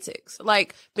semantics.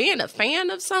 Like, being a fan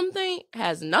of something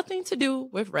has nothing to do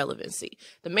with relevancy.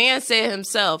 The man said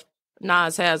himself,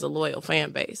 Nas has a loyal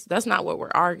fan base. That's not what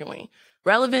we're arguing.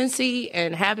 Relevancy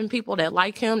and having people that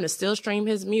like him to still stream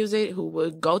his music, who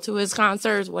would go to his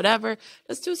concerts, whatever,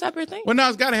 that's two separate things. Well,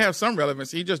 Nas got to have some relevance.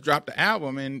 He just dropped the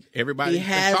album and everybody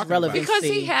has relevance. Because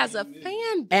he has a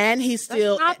fan base. And he's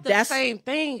still that's not the same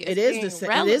thing. It is the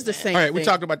same. It is the same. All right, we thing.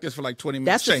 talked about this for like 20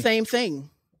 minutes. That's the Shay. same thing.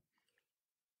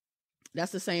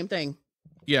 That's the same thing.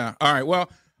 Yeah. All right. Well,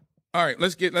 all right.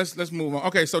 Let's move on.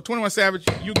 Okay. So 21 Savage,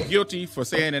 you guilty for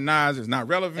saying that Nas is not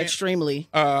relevant. Extremely.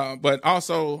 But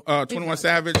also 21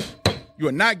 Savage, you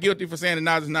are not guilty for saying that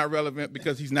Nas is not relevant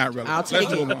because he's not relevant. I'll take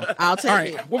Let's it. move on. I'll take All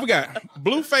right. it. What we got?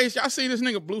 Bluface. Y'all see this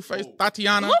nigga Bluface?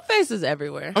 Tatiana. Blueface is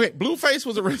everywhere. Okay. Blueface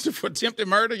was arrested for attempted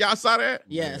murder. Y'all saw that?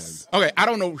 Yes. Okay. I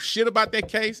don't know shit about that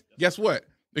case. Guess what?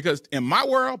 Because in my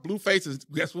world, Blueface is,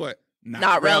 guess what?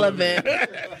 Not relevant.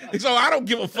 So I don't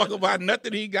give a fuck about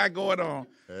nothing he got going on.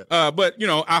 But, you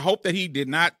know, I hope that he did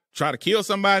not try to kill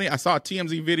somebody. I saw a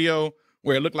TMZ video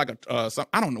where it looked like I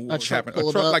don't know what was happening.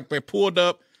 A truck like they pulled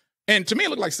up. And to me, it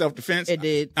looked like self-defense. It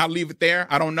did. I'll leave it there.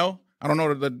 I don't know. I don't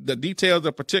know the details,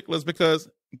 the particulars, because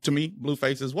to me,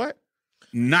 Blueface is what?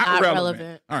 Not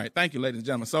relevant. All right. Thank you, ladies and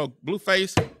gentlemen. So,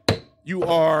 Blueface, you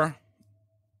are,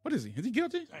 what is he? Is he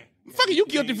guilty? Fuck, you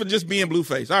guilty for just being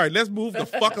Blueface. All right, let's move the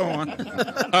fuck on.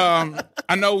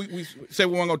 I know we said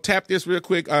we want to go tap this real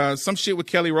quick. Some shit with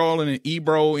Kelly Rowland and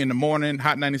Ebro in the morning,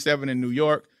 Hot 97 in New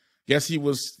York. Guess he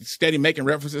was steady making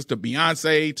references to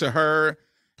Beyonce, to her.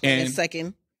 And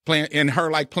second. Playing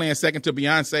second to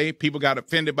Beyonce. People got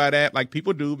offended by that, like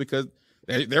people do, because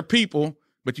they're people.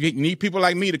 But you need people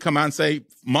like me to come out and say,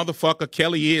 motherfucker,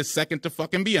 Kelly is second to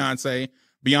fucking Beyonce.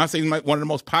 Beyonce is one of the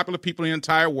most popular people in the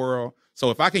entire world. So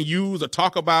if I can use or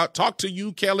talk to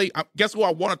you, Kelly, guess who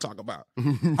I want to talk about?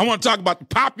 I want to talk about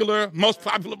the most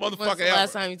popular motherfucker When's the ever.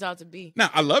 last time you talked to B? Now,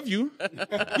 I love you.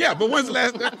 Yeah, but what's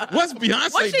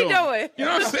Beyonce What's she doing? You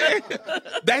know what I'm saying?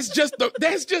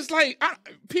 That's just like,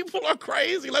 people are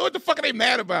crazy. Like, what the fuck are they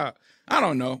mad about? I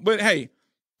don't know. But hey,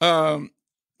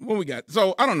 what we got?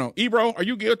 So, I don't know. Ebro, are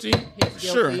you guilty?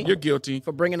 Sure, you're guilty.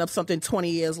 For bringing up something 20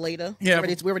 years later. Yeah.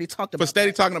 We already talked about For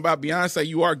steady talking about Beyonce,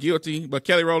 you are guilty. But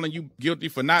Kelly Rowland, you guilty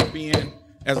for not being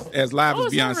as live What as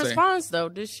was her Beyonce. response, though?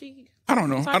 Did she? I don't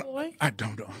know. I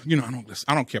don't know. You know,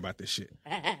 I don't care about this shit.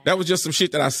 That was just some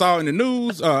shit that I saw in the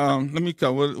news. Let me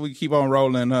go. We keep on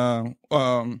rolling.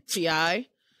 T.I.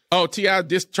 Oh, T.I.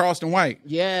 dissed Charleston White.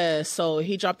 Yeah, so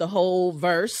he dropped a whole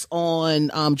verse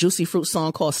on Juicy Fruit's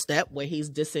song called Step, where he's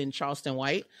dissing Charleston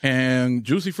White. And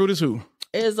Juicy Fruit is who?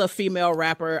 Is a female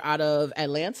rapper out of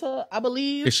Atlanta, I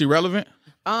believe. Is she relevant?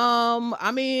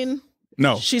 I mean,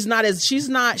 no. She's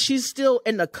still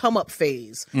in the come up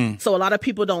phase. So a lot of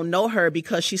people don't know her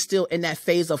because she's still in that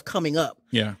phase of coming up.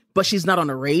 Yeah. But she's not on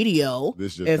the radio.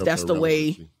 If that's the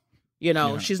way,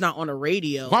 she's not on the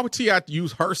radio. Why would T.I.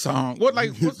 use her song? What's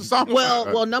the song?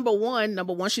 Well, number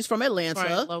one, she's from Atlanta.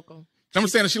 Right, local. I'm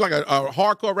saying, is she like a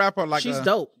hardcore rapper? Like she's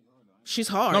dope. She's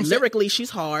hard. No, Lyrically, she's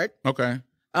hard. Okay.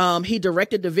 He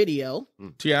directed the video.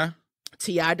 T.I.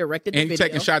 T.I. directed the video. And he's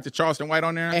taking shots at Charleston White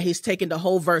on there? And he's taking the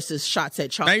whole verses shots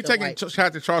at Charleston White. Now he's taking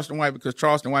shots at Charleston White because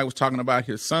Charleston White was talking about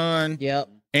his son. Yep.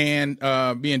 And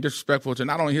being disrespectful to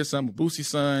not only his son, but Boosie's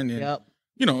son. And, yep.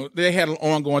 They had an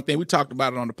ongoing thing. We talked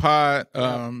about it on the pod.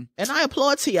 And I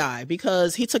applaud T.I.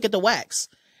 because he took it to wax.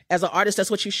 As an artist, that's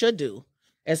what you should do.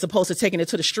 As opposed to taking it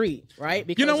to the street, right?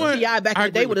 Because T.I. back in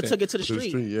the day would have took it to the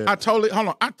street. I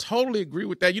totally agree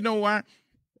with that. You know why?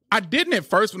 I didn't at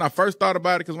first when I first thought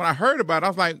about it, because when I heard about it, I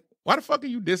was like, why the fuck are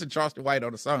you dissing Charleston White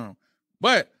on the song?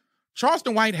 But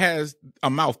Charleston White has a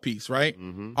mouthpiece, right?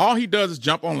 Mm-hmm. All he does is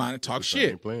jump online and talk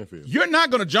shit. You're not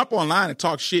going to jump online and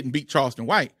talk shit and beat Charleston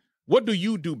White. What do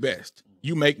you do best?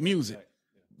 You make music.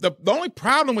 The only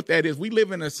problem with that is we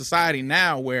live in a society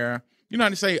now where, you know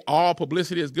how to say all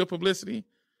publicity is good publicity?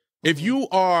 If you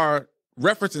are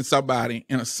referencing somebody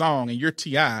in a song and you're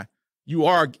T.I., you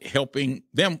are helping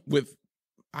them with,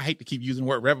 I hate to keep using the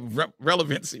word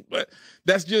relevancy, but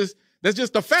that's just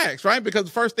the facts, right? Because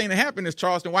the first thing that happened is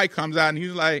Charleston White comes out and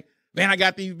he's like, man, I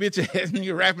got these bitches and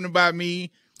you're rapping about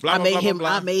me. Blah, blah, blah, blah.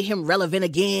 I made him relevant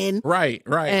again. Right.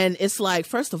 And it's like,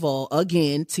 first of all,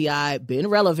 again, T.I. been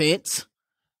relevant.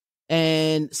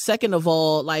 And second of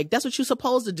all, like, that's what you're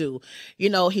supposed to do. You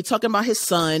know, he talking about his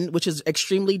son, which is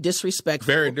extremely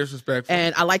disrespectful. Very disrespectful.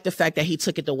 And I like the fact that he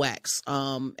took it to wax.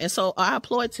 And so I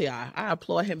applaud T.I. I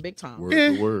applaud him big time. Word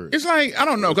Yeah, for word. it's like, I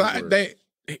don't know, because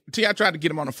T.I. tried to get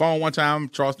him on the phone one time.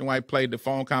 Charleston White played the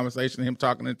phone conversation, him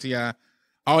talking to T.I.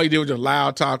 All he did was just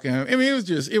loud talking. I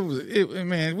mean,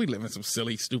 man, we live in some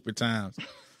silly, stupid times.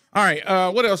 All right,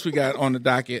 what else we got on the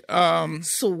docket?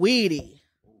 Sweetie.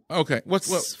 Okay, what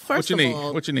you need?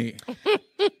 all- What you need?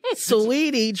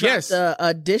 Sweetie dropped Yes.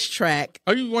 a diss track.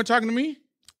 Are you want talking to me?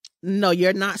 No,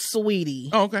 you're not Sweetie.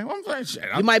 Oh, okay. Well, I'm saying shit.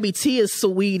 You might be Tia's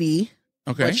Sweetie,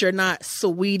 Okay. but you're not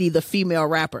Sweetie, the female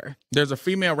rapper. There's a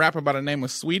female rapper by the name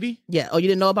of Sweetie. Yeah. Oh, you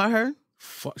didn't know about her?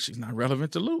 Fuck, she's not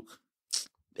relevant to Luke.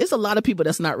 It's a lot of people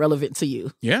that's not relevant to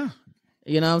you. Yeah,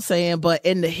 You know what I'm saying? But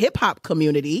in the hip hop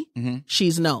community,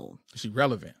 she's known. she's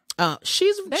relevant.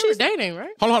 She's They were dating,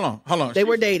 right? Hold on. They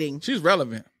were dating. She's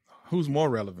relevant. Who's more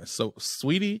relevant? So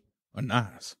Sweetie or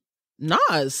Nas?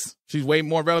 Nas. She's way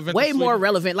more relevant. Way than more Sweetie?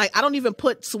 relevant. Like, I don't even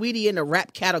put Sweetie in the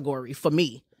rap category for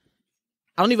me.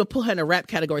 I don't even put her in the rap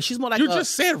category. She's more like You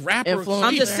just said rapper. Influencer.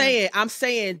 I'm just Sweetie. saying. I'm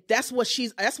saying that's what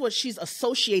she's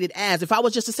associated as. If I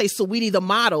was just to say Sweetie the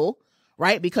model,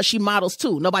 right? Because she models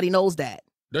too. Nobody knows that.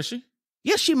 Does she?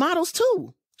 Yes, she models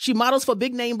too. She models for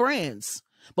big name brands.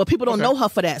 But people don't know her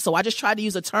for that. So I just tried to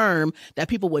use a term that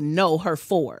people would know her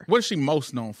for. What is she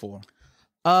most known for?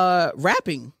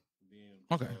 Rapping.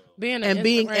 Okay. Being And an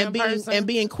being- Instagram and being- person, and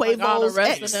being like all the Quavo's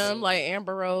rest ex. of them, like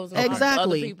Amber Rose and all the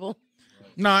Exactly. other people.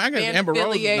 No, I guess Being Amber Rose is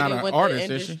affiliated not an with artist,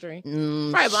 the is she? industry.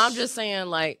 Right, but I'm just saying,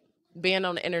 like, being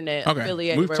on the internet Okay.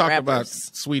 affiliated We've with talked rappers. about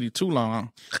Sweetie too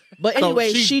long. But So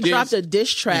anyway, she she did- dropped a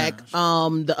diss track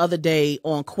the other day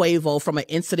on Quavo from an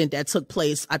incident that took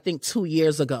place, I think, 2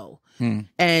 years ago.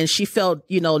 And she felt,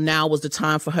 now was the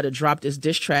time for her to drop this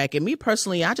diss track. And me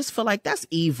personally, I just feel like that's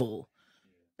evil.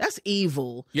 That's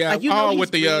evil. Yeah, like, all he's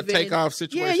with the grieving. takeoff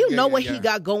situation. Yeah, you know what yeah. he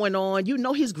got going on. You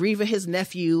know he's grieving his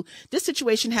nephew. This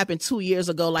situation happened 2 years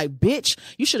ago. Like, bitch,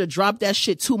 you should have dropped that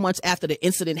shit 2 months after the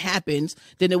incident happened.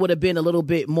 Then it would have been a little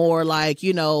bit more like,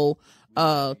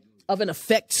 of an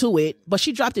effect to it. But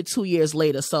she dropped it 2 years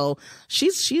later. So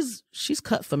she's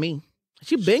cut for me.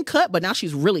 She's been cut, but now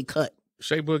she's really cut.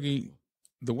 Shay Boogie,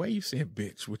 the way you said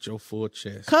bitch with your full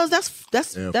chest. Cause that's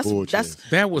full chest.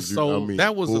 That was so. I mean,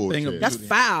 that was the full thing of chest. that's beauty.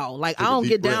 foul. Like, I Take a don't deep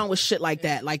get breath. down with shit like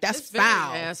that. Like, that's It's very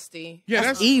foul. nasty. Yeah,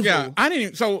 That's evil. Yeah, I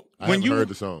didn't. So I when haven't you heard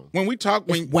the song. when we talked,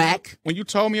 It's whack. when you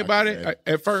told me about it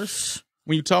at first,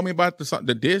 when you told me about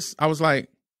the diss, I was like,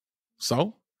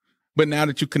 so. But now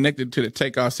that you connected to the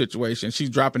takeoff situation,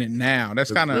 she's dropping it now.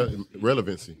 That's kind of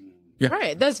relevancy. Yeah.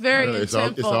 Right. That's very It's all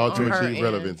intentful to on her achieve end.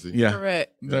 relevancy. yeah.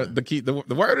 Correct. The key, the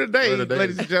word of the day, Word of the day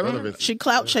ladies and is gentlemen. relevancy. She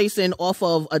clout chasing off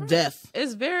of a death.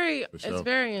 It's very, For sure. it's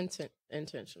very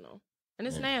intentional, and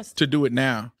it's nasty. To do it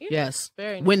now. Yeah, Yes.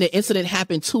 very. When the incident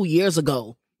happened 2 years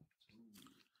ago.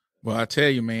 Well, I tell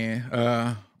you, man.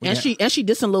 And she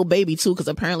dissing Lil Baby too, because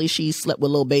apparently she slept with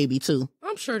Lil Baby too.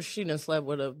 I'm sure she done slept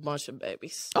with a bunch of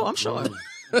babies. Oh, I'm sure.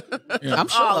 Yeah. I'm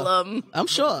sure. All of them. I'm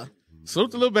sure.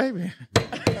 Salute to little baby.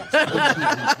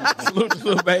 Salute to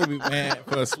little baby, man,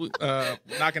 for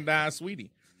knocking down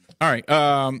Sweetie. All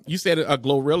right. You said a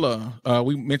Glorilla.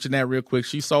 We mentioned that real quick.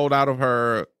 She sold out of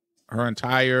her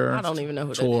entire. I don't even know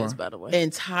who tour. that is, by the way.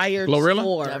 Entire Glorilla?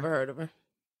 tour. Never heard of her.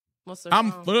 What's her I'm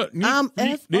song?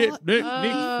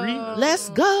 Let's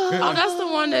go. Oh, that's the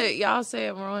one that y'all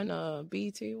said won a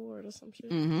BET award or some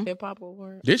shit. Mhm. Hip hop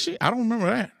award. Did she? I don't remember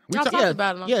that. We Y'all talk- talked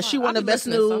about it. on Yeah, the she pod. won I the be best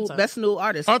listening new sometimes.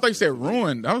 artist. I thought you said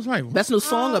ruined. I was like, Best new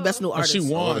song or best new oh, artist? she I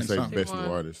won. want to say something. best new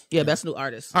artist. Yeah, best new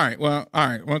artist. All right. Well,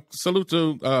 salute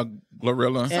to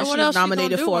Glorilla. And So what she's else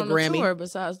nominated she for a gonna do on the Grammy. tour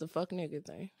besides the fuck nigga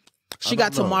thing? She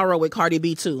got don't know. Tomorrow with Cardi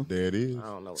B too. There it is. I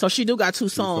don't know. So she do got two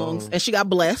songs, and she got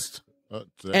Blessed,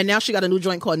 and now she got a new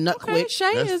joint called Nut okay, Quick.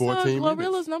 Shay That's is 14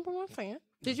 Glorilla's #1 fan.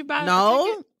 Did you buy a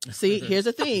No, ticket? see, here's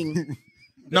the thing.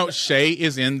 No, Shay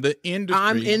is in the industry.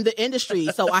 I'm in the industry,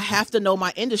 so I have to know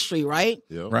my industry, right?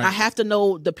 Yep. Right. I have to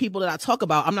know the people that I talk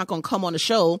about. I'm not gonna come on the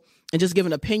show and just give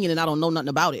an opinion and I don't know nothing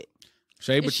about it.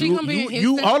 Shay, Is but she you gonna be in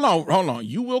you Houston? hold on.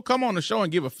 You will come on the show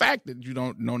and give a fact that you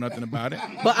don't know nothing about it.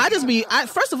 But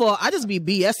first of all, I just be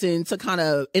BSing to kind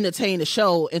of entertain the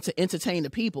show and to entertain the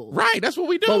people. Right, that's what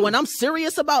we do. But when I'm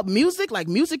serious about music, like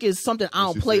music is something I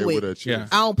don't She play said with. her chest. Yeah.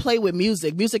 I don't play with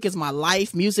music. Music is my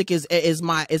life. Music is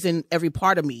in every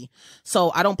part of me.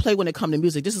 So I don't play when it comes to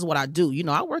music. This is what I do. You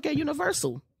know, I work at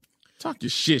Universal. talk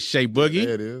your shit, Shay Boogie.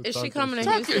 There it is. Is Talk she that coming to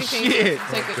shit. Talk your Houston? Can you shit.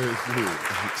 take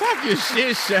a- Talk your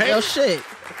shit, Shay. Yo, shit.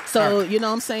 So, you know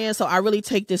what I'm saying? So I really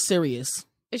take this serious.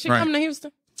 Is she Right. coming to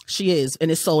Houston? She is, and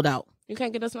it's sold out. You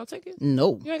can't get us no tickets?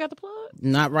 No, You ain't got the plug?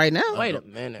 not right now. Wait a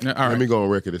minute. All right. Let me go on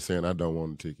record as saying I don't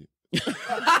want a ticket.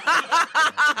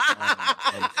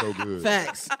 I'm so good.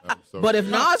 Facts. So But if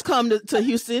Nas come to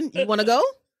Houston, you want to go?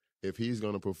 if he's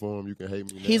gonna perform, you can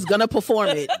hate me now. He's gonna perform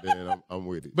it. Then I'm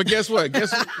with it. But guess what?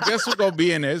 Guess who's gonna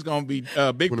be in there? It's gonna be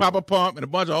Big Papa Pump and a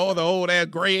bunch of all the old ass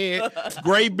gray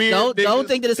beard. Don't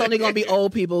think that it's only gonna be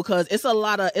old people, because it's a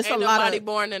lot of Nobody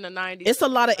born in the 90s. it's a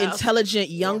lot of intelligent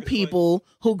young people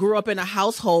who grew up in a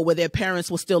household where their parents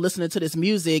were still listening to this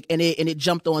music and it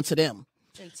jumped onto them.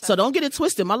 So don't get it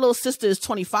twisted. My little sister is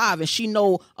 25 and she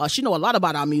know a lot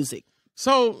about our music.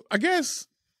 So I guess,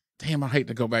 damn, I hate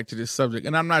to go back to this subject,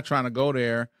 and I'm not trying to go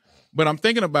there, but I'm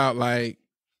thinking about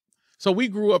so we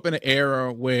grew up in an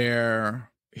era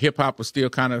where hip hop was still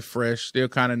kind of fresh, still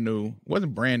kind of new. It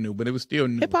wasn't brand new, but it was still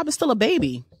new. Hip hop is still a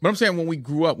baby. But I'm saying when we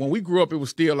grew up, it was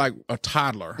still like a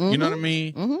toddler. You know what I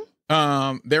mean?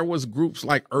 Mm-hmm. There was groups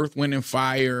like Earth, Wind, and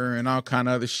Fire and all kind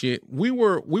of other shit. We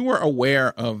were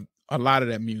aware of a lot of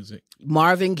that music.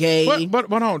 Marvin Gaye.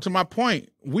 But on to my point,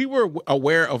 we were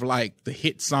aware of like the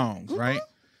hit songs, right?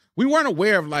 We weren't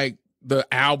aware of like the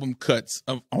album cuts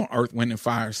on Earth, Wind, and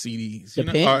Fire CDs. You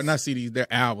know? Or not CDs,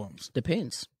 they're albums.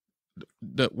 Depends.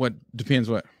 What depends?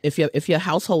 What if your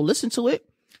household listened to it?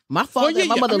 My father and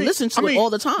my mother listened to it all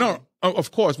the time. No,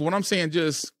 of course. But what I'm saying,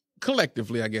 just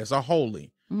collectively, I guess, or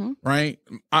wholly, right?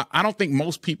 I don't think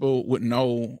most people would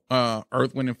know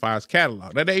Earth, Wind, and Fire's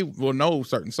catalog. That they will know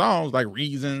certain songs like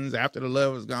Reasons, After the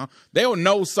Love Is Gone. They will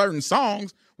know certain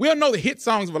songs. We don't know the hit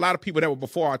songs of a lot of people that were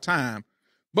before our time,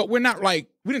 but we're not like,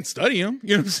 we didn't study them.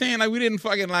 You know what I'm saying? Like we didn't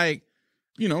fucking like,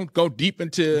 go deep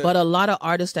into. But a lot of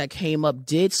artists that came up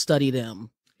did study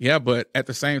them. Yeah, but at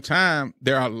the same time,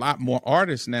 there are a lot more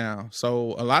artists now.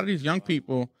 So a lot of these young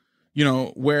people,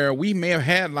 where we may have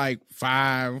had like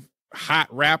 5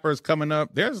 hot rappers coming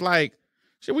up, there's like,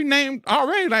 we named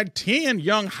already like 10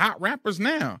 young hot rappers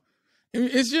now.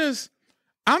 It's just,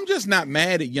 I'm just not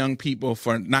mad at young people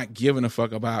for not giving a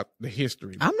fuck about the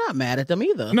history. I'm not mad at them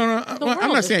either. No,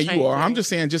 I'm not saying you are. I'm just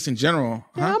saying just in general.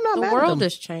 Yeah, I'm not mad at them. The world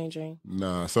is changing.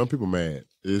 Nah, some people mad.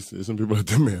 It's some people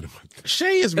that are mad about that.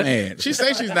 Shay is mad. She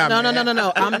says she's not mad.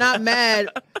 No. I'm not mad.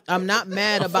 I'm not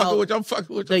mad about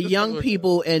the young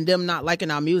people and them not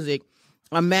liking our music.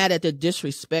 I'm mad at the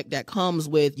disrespect that comes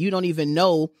with you don't even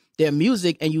know their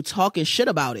music and you talking shit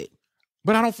about it.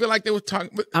 But I don't feel like they were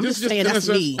talking. I'm just saying that's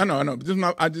me. I know.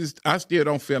 I still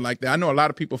don't feel like that. I know a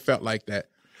lot of people felt like that.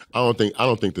 I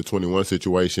don't think the 21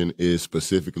 situation is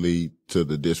specifically to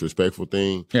the disrespectful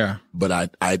thing. Yeah.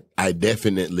 But I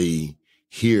definitely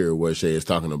hear what Shay is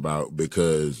talking about,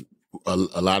 because a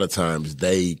lot of times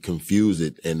they confuse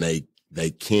it and they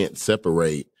can't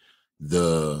separate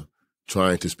the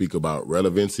trying to speak about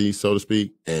relevancy, so to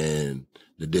speak, and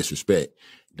the disrespect.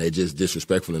 They just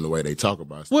disrespectful in the way they talk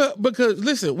about stuff. Well, because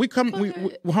listen, we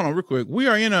hold on real quick.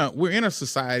 We're in a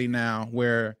society now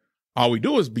where all we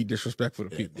do is be disrespectful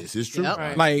to people. This is true.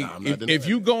 Yep. Like if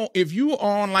you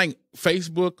on like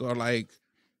Facebook or like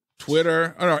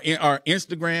Twitter or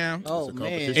Instagram,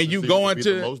 and you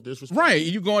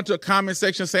go into a comment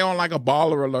section, say on like a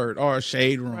baller alert or a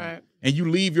shade room, and you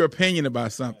leave your opinion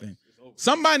about something.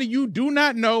 Somebody you do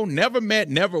not know, never met,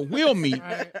 never will meet,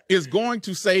 is going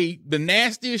to say the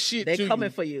nastiest shit to you. They're coming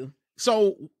for you.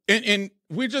 So, and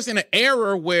we're just in an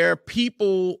era where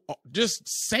people just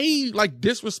say like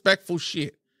disrespectful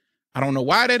shit. I don't know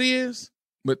why that is,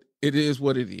 but it is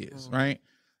what it is, right?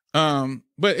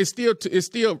 But it still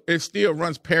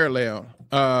runs parallel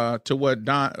to what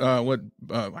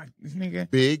nigga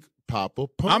Big Papa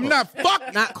Pump. I'm not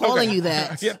not calling you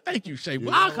that. Yeah, thank you, Shay.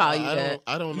 I'll call you that.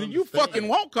 I don't know. You fucking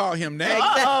won't call him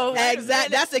that.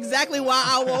 Exactly. That's exactly why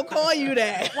I won't call you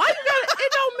that. Why you got?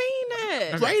 It don't mean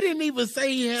that. Ray didn't even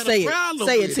say he had a problem.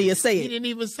 Say it to you. Say He it. didn't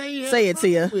even say he had Say a it to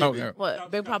you. problem with it. Okay.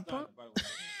 What? Big Papa Pump?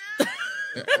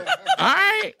 All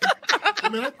right. I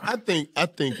mean, I think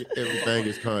everything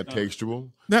is contextual.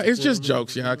 No, it's just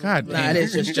jokes, y'all. God damn. Nah, it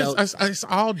is just jokes. It's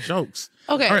all jokes.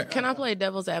 Okay, All right. can I play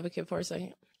devil's advocate for a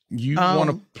second? You want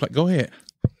to play? Go ahead.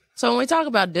 So when we talk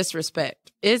about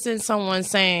disrespect, isn't someone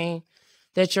saying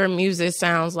that your music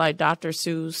sounds like Dr.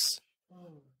 Seuss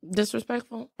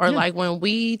disrespectful? Or like when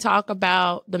we talk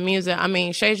about the music, I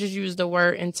mean, Shay just used the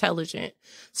word intelligent.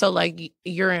 So like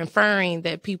you're inferring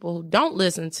that people who don't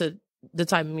listen to the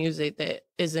type of music that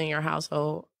is in your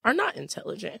household are not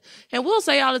intelligent. And we'll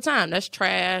say all the time, that's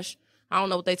trash. I don't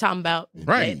know what they talking about.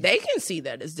 Right. They can see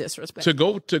that as disrespectful.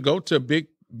 To go to big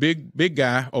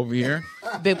guy over here.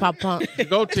 Big Pop Pump. To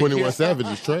go to 21 Savage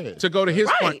is trash. To go to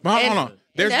his point. But hold on.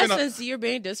 there's In been essence, you're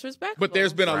being disrespectful. but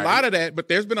there's been a lot of that. But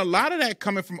there's been a lot of that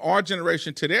coming from our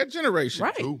generation to their generation.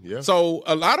 Right. Ooh, yeah. So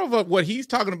a lot of what he's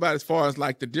talking about, as far as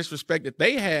like the disrespect that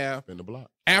they have, In the block.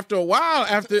 after a while,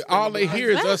 after all they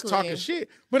hear is us Exactly. talking shit.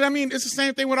 But I mean, it's the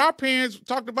same thing when our parents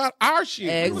talked about our shit.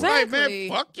 It was like, Exactly.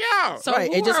 man, fuck y'all. So Right.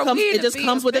 who It just are comes. we It to just be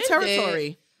comes with the offended?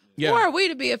 territory. Yeah. Who are we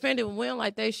to be offended when we don't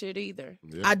like they shit either?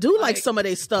 I do like Like- some of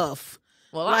their stuff.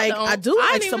 Well, Like, I I don't. do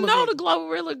I like didn't some even of know it. the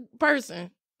Glorilla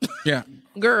person. Yeah.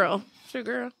 Girl. She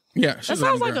girl. Yeah. That she's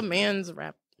sounds like girl. a man's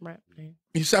rap name.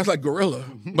 He sounds like Gorilla,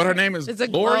 but her name is Is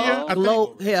it Gloria. Glow? I think.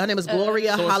 Glow. Yeah, her name is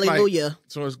Gloria. So it's like- Hallelujah.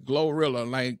 So it's Glorilla,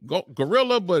 like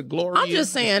Gorilla, but Gloria. I'm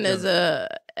just saying as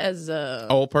a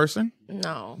old person,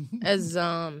 no, as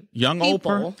young old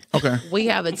people, person. Okay, we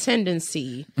have a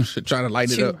tendency I should try to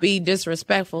light it to up. be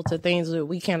disrespectful to things that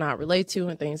we cannot relate to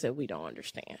and things that we don't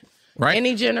understand. Right.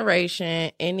 Any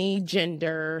generation, any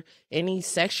gender, any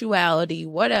sexuality,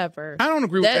 whatever. I don't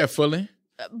agree with that fully.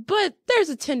 But there's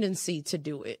a tendency to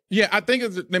do it. Yeah, I think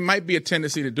there might be a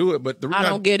tendency to do it, but the reason I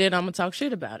don't get it. I'm gonna talk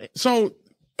shit about it. So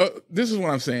this is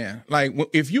what I'm saying. Like,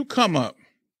 if you come up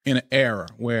in an era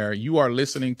where you are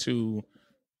listening to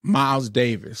Miles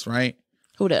Davis, right?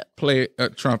 Who that? Play a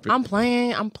trumpet. I'm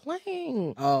playing.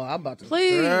 Oh, I'm about to.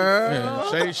 Please.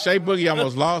 Yeah, Shay Boogie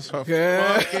almost lost her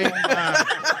fucking mind.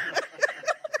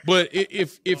 But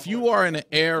if you are in an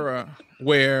era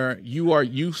where you are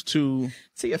used to,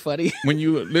 See, you're funny. when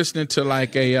you're listening to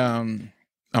like a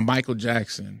Michael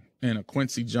Jackson and a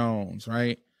Quincy Jones,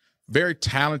 right? Very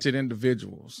talented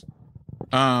individuals.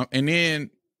 And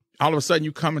then all of a sudden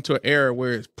you come into an era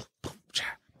where it's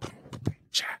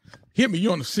hit me,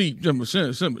 you on the seat,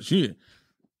 shit.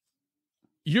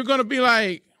 You're gonna be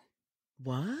like,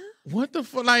 what the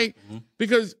fuck? Like,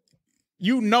 because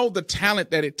you know the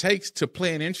talent that it takes to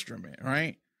play an instrument,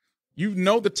 right? You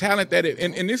know the talent that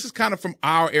and this is kind of from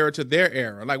our era to their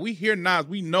era. Like, we hear Nas,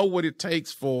 we know what it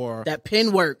takes for that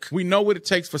pen work. We know what it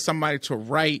takes for somebody to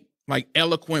write like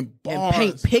eloquent bars and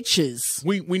paint pictures.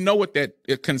 We know what that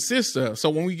it consists of. So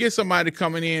when we get somebody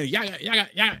coming in,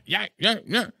 yeah,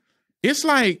 it's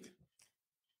like,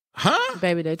 huh?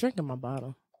 Baby, they drinking my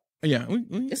bottle. Yeah,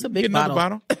 It's a big get another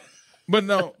bottle. But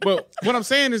no, but what I'm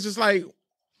saying is just like,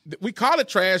 we call it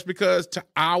trash because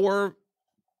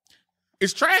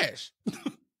it's trash.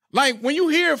 Like, when you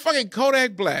hear fucking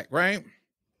Kodak Black, right?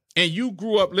 And you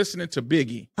grew up listening to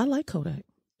Biggie. I like Kodak.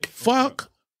 Fuck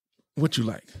what you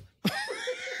like.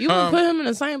 You would put him in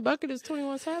the same bucket as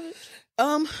 21 Savage?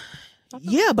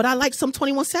 Yeah, but I like some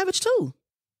 21 Savage too.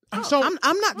 So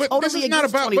I'm not but totally this is against not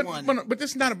about, 21. but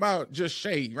this is not about just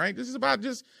Shay, right? This is about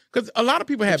just because a lot of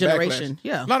people have Generation, backlash.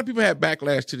 yeah. A lot of people have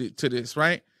backlash to this,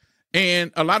 right?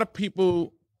 And a lot of people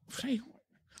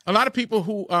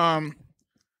who are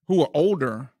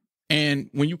older, and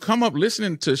when you come up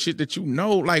listening to shit that you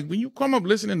know, like when you come up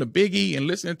listening to Biggie and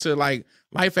listening to like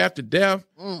Life After Death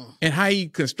and how he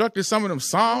constructed some of them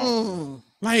songs,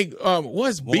 like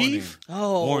what's beef?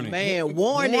 Oh man,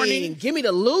 warning. Give me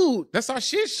the loot. That's our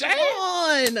shit, Shay. Come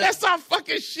on. That's our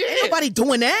fucking shit. Ain't nobody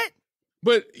doing that.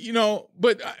 But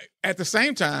at the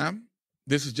same time,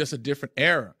 this is just a different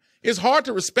era. It's hard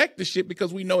to respect this shit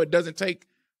because we know it doesn't take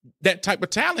that type of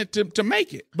talent to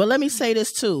make it. But let me say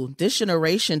this too. This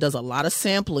generation does a lot of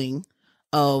sampling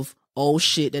of old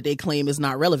shit that they claim is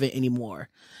not relevant anymore.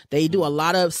 They do a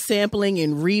lot of sampling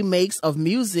and remakes of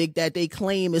music that they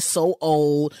claim is so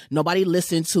old, nobody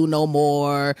listen to no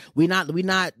more. We not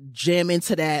jamming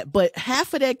to that. But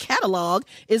half of their catalog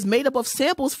is made up of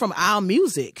samples from our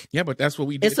music. Yeah, but that's what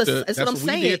we did. That's what I'm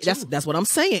saying. That's what I'm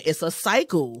saying. It's a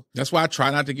cycle. That's why I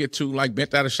try not to get too like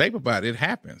bent out of shape about it. It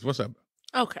happens. What's up?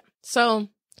 Okay. So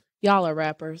y'all are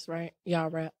rappers, right? Y'all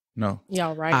rap. No.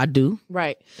 Y'all right? I do.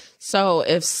 Right. So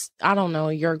if, I don't know,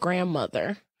 your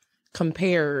grandmother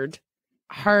compared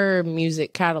her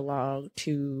music catalog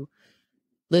to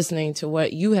listening to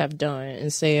what you have done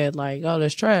and said like, oh,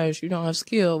 that's trash, you don't have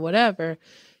skill, whatever,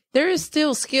 there is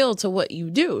still skill to what you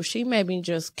do. She maybe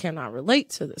just cannot relate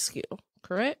to the skill,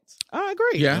 correct? I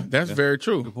agree. Yeah, that's very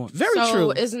true. Very so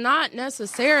true. It's not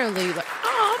necessarily like,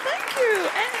 oh, thank you.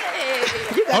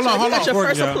 Hey. You got Hold on. your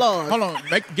first applause. Hold on.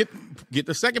 Get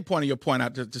the second point of your point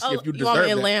out to see if you deserve want me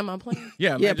to that. land my plane?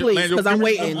 Yeah, Yeah, please, 'cause I'm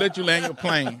waiting. Let you land your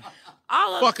plane.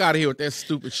 All of Fuck out of here with that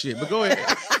stupid shit. But go ahead.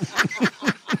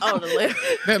 the land.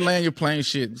 That land your plane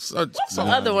shit.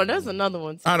 Other one. There's another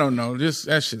one. I don't know.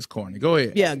 That shit's corny. Go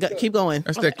ahead. Yeah, keep going.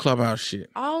 That's that clubhouse shit.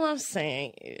 All I'm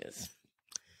saying is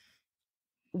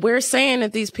we're saying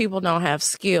that these people don't have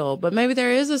skill, but maybe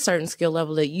there is a certain skill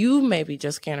level that you maybe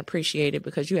just can't appreciate it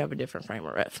because you have a different frame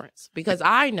of reference. Because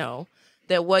I know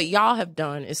that what y'all have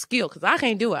done is skill because I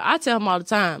can't do it. I tell them all the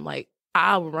time, like,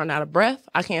 I would run out of breath.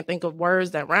 I can't think of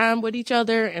words that rhyme with each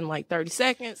other in like 30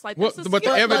 seconds. Like, Well, that's a but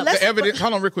skill. the evidence,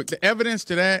 hold on real quick. The evidence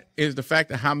to that is the fact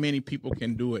that how many people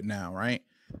can do it now, right?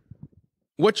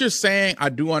 What you're saying, I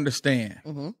do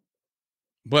understand.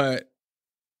 But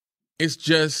it's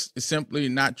just simply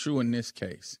not true in this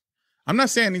case. I'm not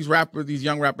saying these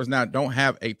young rappers now don't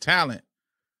have a talent.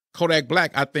 Kodak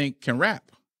Black, I think, can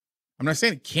rap. I'm not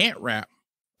saying he can't rap,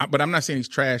 but I'm not saying he's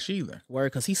trash either. Word,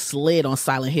 because he slid on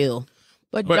Silent Hill.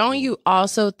 But don't you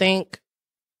also think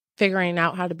figuring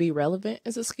out how to be relevant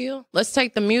is a skill? Let's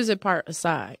take the music part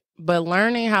aside. But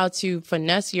learning how to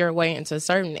finesse your way into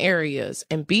certain areas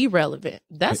and be relevant,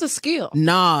 that's a skill.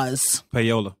 Nas.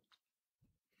 Payola.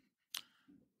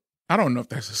 I don't know if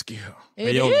that's a skill.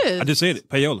 It Payola. is. I just said it.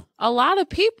 Payola. A lot of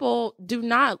people do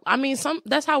not. I mean,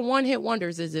 that's how one-hit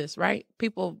wonders exist, right?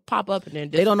 People pop up and then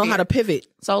They don't know how to pivot.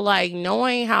 So, like,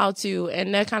 knowing how to,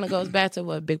 and that kind of goes back to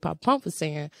what Big Papa Pump was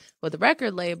saying with the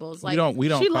record labels. Like, We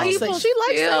don't. She likes saying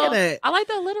that. I like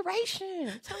the alliteration.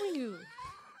 I'm telling you.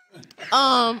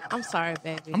 I'm sorry,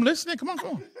 baby. I'm listening. Come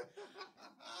on.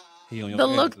 The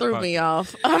look threw me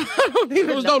off. I don't even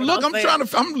There was know no what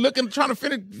look. I'm Trying to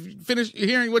finish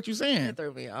hearing what you're saying. It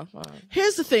threw me off.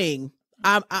 Here's the thing.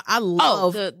 I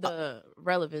love the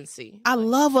relevancy. I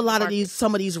love a lot of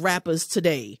some of these rappers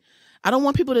today. I don't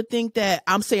want people to think that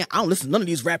I'm saying I don't listen to none of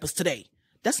these rappers today.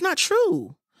 That's not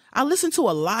true. I listen to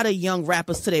a lot of young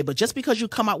rappers today, but just because you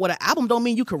come out with an album don't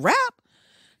mean you can rap.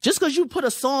 Just because you put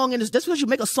a song in this, just because you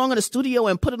make a song in the studio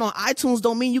and put it on iTunes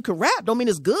don't mean you can rap. Don't mean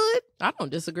it's good. I don't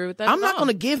disagree with that. I'm not going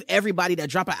to give everybody that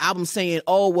drop an album saying,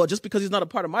 oh, well, just because he's not a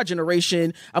part of my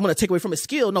generation, I'm going to take away from his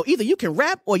skill. No, either you can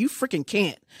rap or you freaking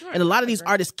can't. Right, and a lot of these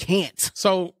artists can't.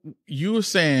 So you were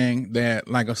saying that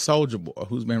like a Soulja Boy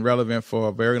who's been relevant for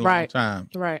a very long time.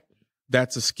 Right.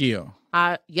 That's a skill.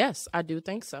 Yes, I do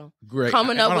think so. Great.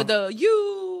 Coming up with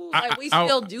we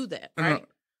still do that, right?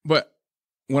 But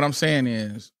what I'm saying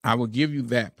is, I will give you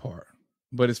that part.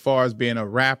 But as far as being a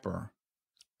rapper,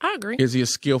 I agree. Is he a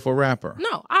skillful rapper?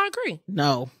 No, I agree.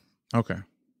 No. Okay.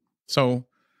 So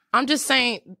I'm just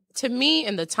saying, to me,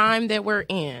 in the time that we're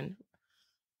in,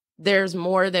 there's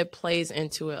more that plays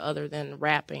into it other than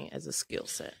rapping as a skill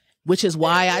set. Which is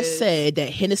why I said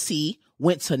that Hennessy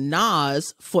went to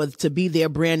Nas to be their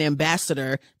brand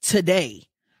ambassador today.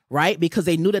 Right? Because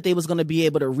they knew that they was going to be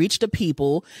able to reach the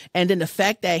people. And then the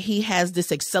fact that he has this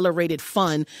accelerated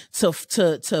fund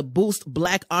to boost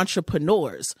Black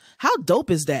entrepreneurs. How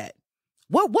dope is that?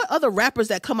 What other rappers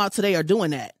that come out today are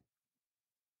doing that?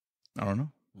 I don't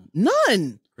know.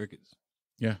 None. Crickets.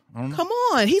 Yeah, I don't know. Come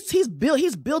on. He's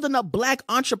building up Black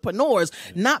entrepreneurs,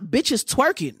 not bitches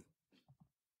twerking.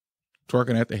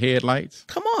 Twerking at the headlights?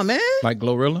 Come on, man. Like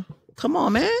Glorilla? Come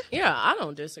on, man. Yeah, I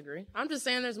don't disagree. I'm just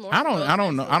saying there's more. I don't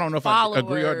know. I don't know if I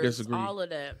agree or disagree. All of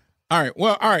that. All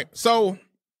right. So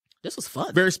this was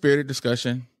fun. Very spirited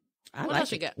discussion. What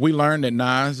else you got? We learned that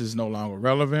Nas is no longer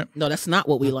relevant. No, that's not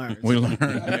what we learned. We learned.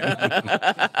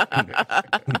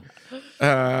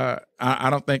 I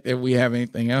don't think that we have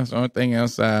anything else. The only thing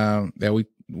else that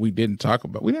we didn't talk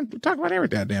about. We didn't talk about every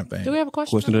goddamn thing. Do we have a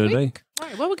question of the day? All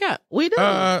right, what we got? We do.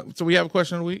 So we have a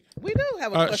question of the week. We do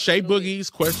have a question. Shay Boogie's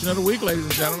question of the week, ladies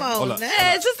and gentlemen. Come on, now.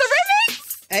 It's just a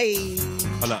remix. Hey.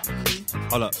 Hold up.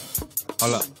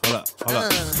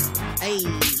 Hey.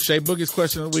 Shay Boogie's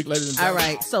question of the week, ladies and gentlemen. All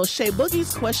right. So Shay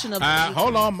Boogie's question of the week.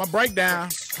 Hold on, my breakdown.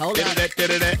 Hold on.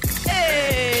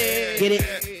 Hey. Get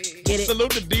it.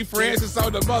 Salute to D. Francis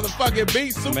on the motherfucking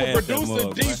beat. Super Man,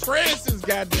 producer D. Francis,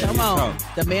 goddamn. Come on.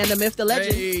 The man, the myth, the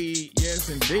legend. Hey, yes,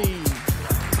 indeed.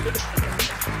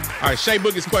 All right, Shay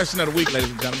Boogie's question of the week,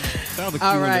 ladies and gentlemen.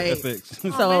 All right. So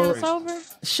it's over.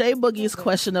 Shay Boogie's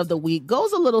question of the week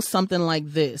goes a little something like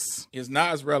this. Is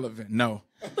Nas relevant? No.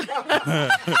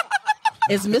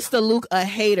 Is Mr. Luke a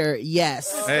hater?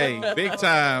 Yes. Hey, big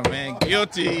time, man.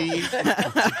 Guilty.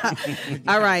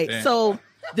 All right. Damn. So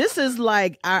this is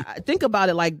like, I think about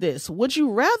it like this. Would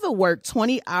you rather work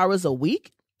 20 hours a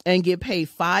week and get paid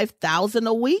 $5,000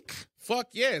 a week? Fuck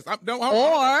yes. I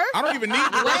don't even need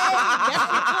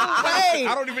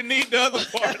I don't even need the other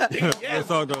part. Yes.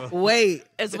 Wait.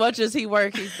 As much as he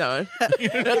work, he's done.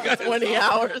 20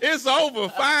 hours. It's over.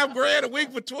 $5,000 a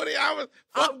week for 20 hours.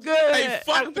 I'm good. Hey,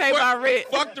 I can pay my rent.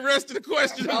 Fuck the rest of the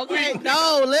question. Okay,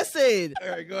 no, listen. All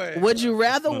right, go ahead. Would you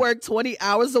rather work 20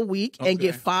 hours a week and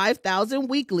get $5,000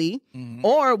 weekly,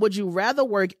 or would you rather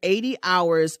work 80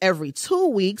 hours every 2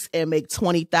 weeks and make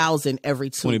 $20,000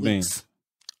 every 2 weeks? Beans.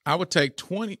 I would take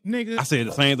 20, nigga. I said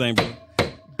the same thing, bro.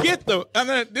 I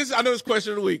know this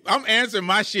question of the week. I'm answering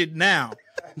my shit now.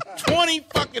 20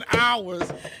 fucking hours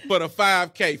for the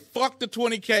 5K. Fuck the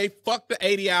 20K. Fuck the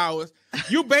 80 hours.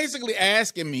 You basically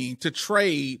asking me to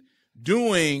trade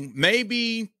doing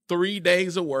maybe 3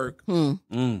 days of work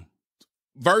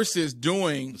versus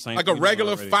doing like a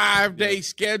regular 5-day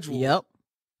schedule. Yep.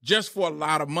 Just for a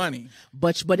lot of money.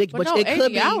 But no, it could 80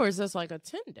 be hours is like a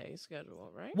 10-day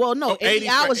schedule, right? Well, no, 80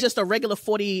 hours for- just a regular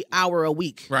 40-hour a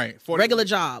week. Right. 40, regular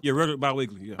job. Yeah, regular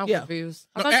bi-weekly. Yeah. I'm Yeah. confused.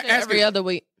 No, I thought you said every other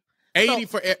week. 80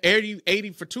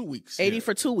 for 2 weeks. 80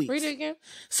 for 2 weeks. Read it again.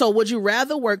 So would you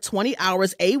rather work 20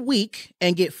 hours a week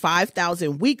and get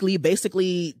 5,000 weekly,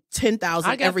 basically 10,000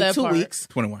 I got every that 2 part. weeks?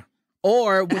 21.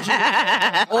 Or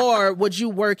would you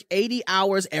work 80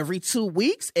 hours every 2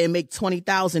 weeks and make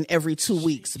 20,000 every 2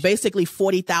 weeks? Basically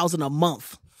 40,000 a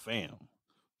month. Fam.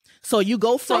 So you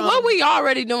go So from what we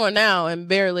already doing now and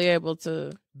barely able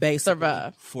to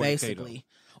survive. 40K basically.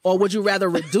 Or would you rather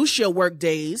reduce your work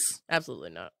days?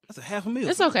 Absolutely not. That's a $500,000.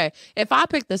 It's okay. If I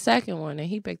pick the second one and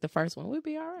he picked the first one, we'd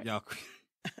be all right. Y'all.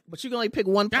 But you can only pick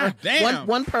one per God damn.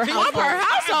 one per See, household. one per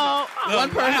household. One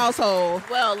per household.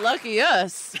 Well, lucky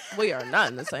us. We are not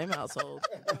in the same household.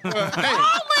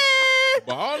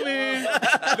 Balling.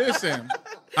 Listen,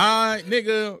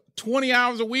 nigga, 20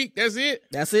 hours a week, that's it?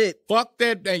 That's it. Fuck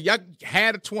that. Y'all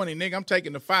had a 20, nigga. I'm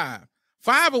taking the 5.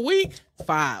 5 a week?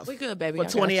 5. We good, baby. For I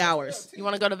got 20 you. hours. You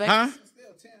want to go to Vegas? Huh?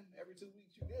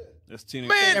 That's 10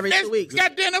 Man, every that's, 2 weeks.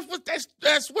 Goddamn, that's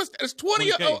 20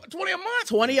 a 20K. month.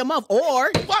 20 a month.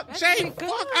 Or Fuck, Shay,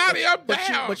 fuck out of here.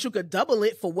 but you could double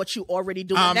it for what you already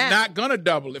doing I'm now. not gonna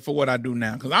double it for what I do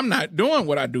now because I'm not doing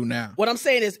what I do now. What I'm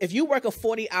saying is if you work a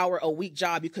 40-hour a week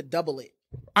job, you could double it.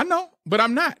 I know, but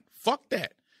I'm not. Fuck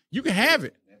that. You can have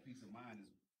it.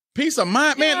 Peace of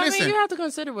mind, man. I Listen, mean, you have to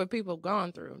consider what people have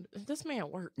gone through. This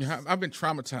man works. Yeah, I've been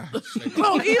traumatized.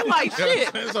 Oh, he like shit.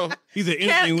 So He's an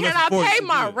Can I pay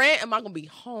my rent? Am I gonna be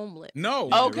homeless? no.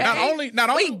 Okay. Not only.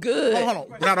 We good.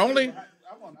 Hold on.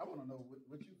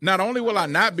 Not only will I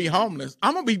not be homeless,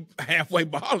 I'm gonna be halfway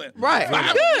balling. Right. 5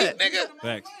 a Good. week, nigga.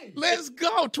 Facts. Let's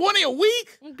go. 20 a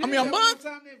week. I mean a month.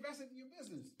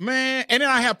 Man, and then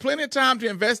I have plenty of time to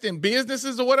invest in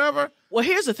businesses or whatever. Well,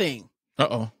 here's the thing.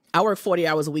 Uh-oh. I work 40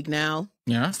 hours a week now.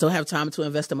 Yeah. Still have time to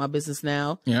invest in my business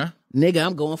now. Yeah. Nigga,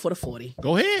 I'm going for the 40.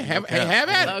 Go ahead. Have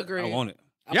at it. Agree. I want it.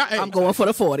 Yeah, I'm going for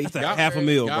the 40 That's a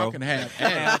 $500,000, y'all bro. can have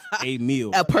half a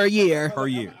meal per year. per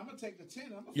year.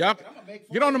 Y'all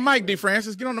get on the mic, D.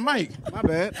 Francis. Get on the mic. My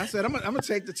bad. I said I'm gonna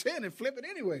take the 10 and flip it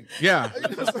anyway. Yeah.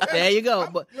 There you go.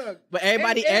 But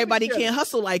everybody every can't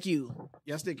hustle like you.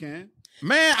 Yes, they can.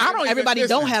 Man, I don't. Everybody even,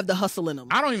 don't listen, have the hustle in them.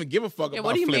 I don't even give a fuck about.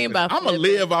 what do you mean flipping. by I'm gonna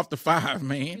flipping? live off the 5,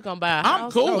 man. You gonna buy a I'm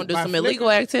house? cool. You gonna do By some flipping?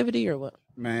 illegal activity or what?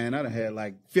 Man, I done had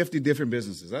like 50 different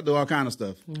businesses. I do all kind of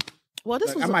stuff. Well,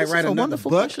 this was I might write a another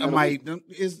wonderful book. question. I might.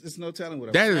 It's no telling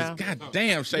what. That is Yeah.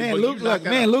 goddamn Shay. Man, boy, Luke, you knock look, that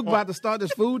man, out Luke the about park. to start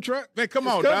this food truck. Man, come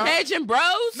on, dog. Hedging bros?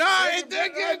 No, it's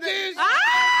that.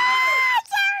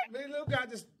 Man, Luke got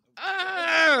this.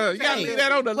 You gotta leave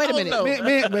that on the Wait a low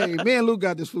minute. low. Me and Luke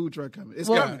got this food truck coming. It's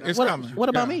Well, coming. It's what, coming. What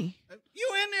about Yeah. me? You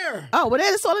in there? Oh, well,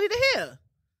 that's all I need to hear.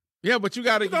 Yeah, but you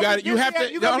have to.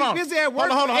 You gonna be busy at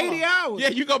work hold on, for 80 hours. Yeah,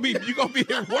 you gonna be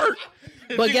at work.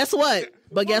 But guess what?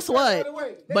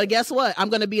 I'm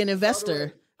going to be an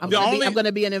investor. I'm going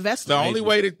to be an investor. The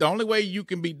only way you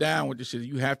can be down with this shit,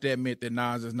 you have to admit that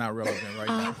Nas is not relevant right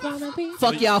now.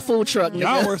 Fuck y'all food truck,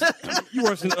 Y'all nigga. you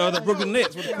worse than the Brooklyn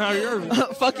Nets with the Kyrie Irving.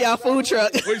 Fuck y'all food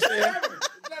truck. What you say?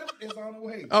 It's on the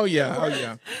way. Oh yeah.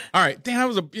 All right, damn, that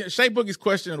was a Shay Boogie's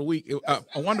question of the week.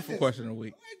 A wonderful question of the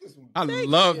week. I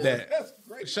love that.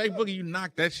 Shay Boogie, you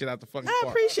knocked that shit out the fucking I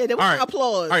park. appreciate it. All What's right.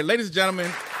 applause? All right, ladies and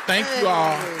gentlemen, thank you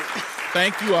all.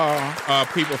 Thank you all,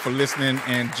 people, for listening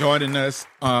and joining us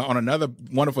on another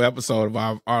wonderful episode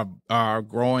of our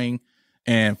growing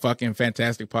and fucking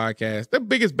fantastic podcast. The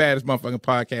biggest, baddest motherfucking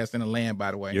podcast in the land, by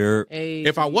the way. Hey.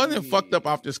 If I wasn't fucked up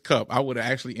off this cup, I would have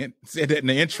actually said that in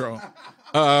the intro.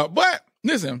 But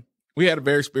listen, we had a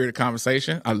very spirited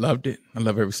conversation. I loved it. I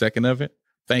love every second of it.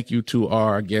 Thank you to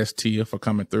our guest Tia for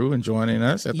coming through and joining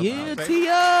us at the round table.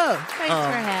 Tia. Thanks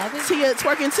for having me. Tia,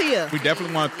 twerking Tia. We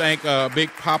definitely want to thank Big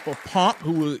Papa Pump,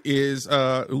 who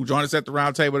joined us at the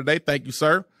round table today. Thank you,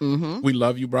 sir. Mm-hmm. We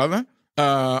love you, brother.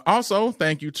 Also,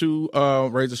 thank you to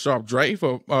Razor Sharp Dre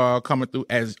for coming through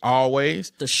as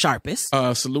always. The sharpest.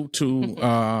 Salute to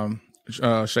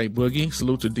Shay Boogie.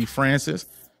 Salute to D. Francis.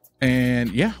 And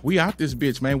yeah, we out this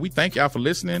bitch, man. We thank y'all for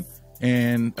listening.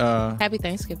 And Happy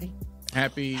Thanksgiving.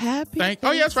 Happy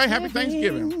oh, yeah, that's right. Happy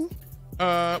Thanksgiving.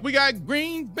 We got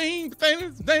green bean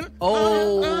things.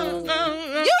 Oh.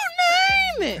 You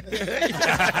name it.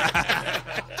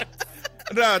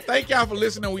 Thank y'all for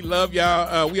listening. We love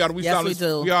y'all. We are the We Solemnly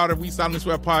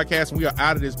Swear podcast, and we are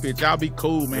out of this bitch. Y'all be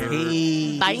cool, man.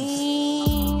 Peace. Bye.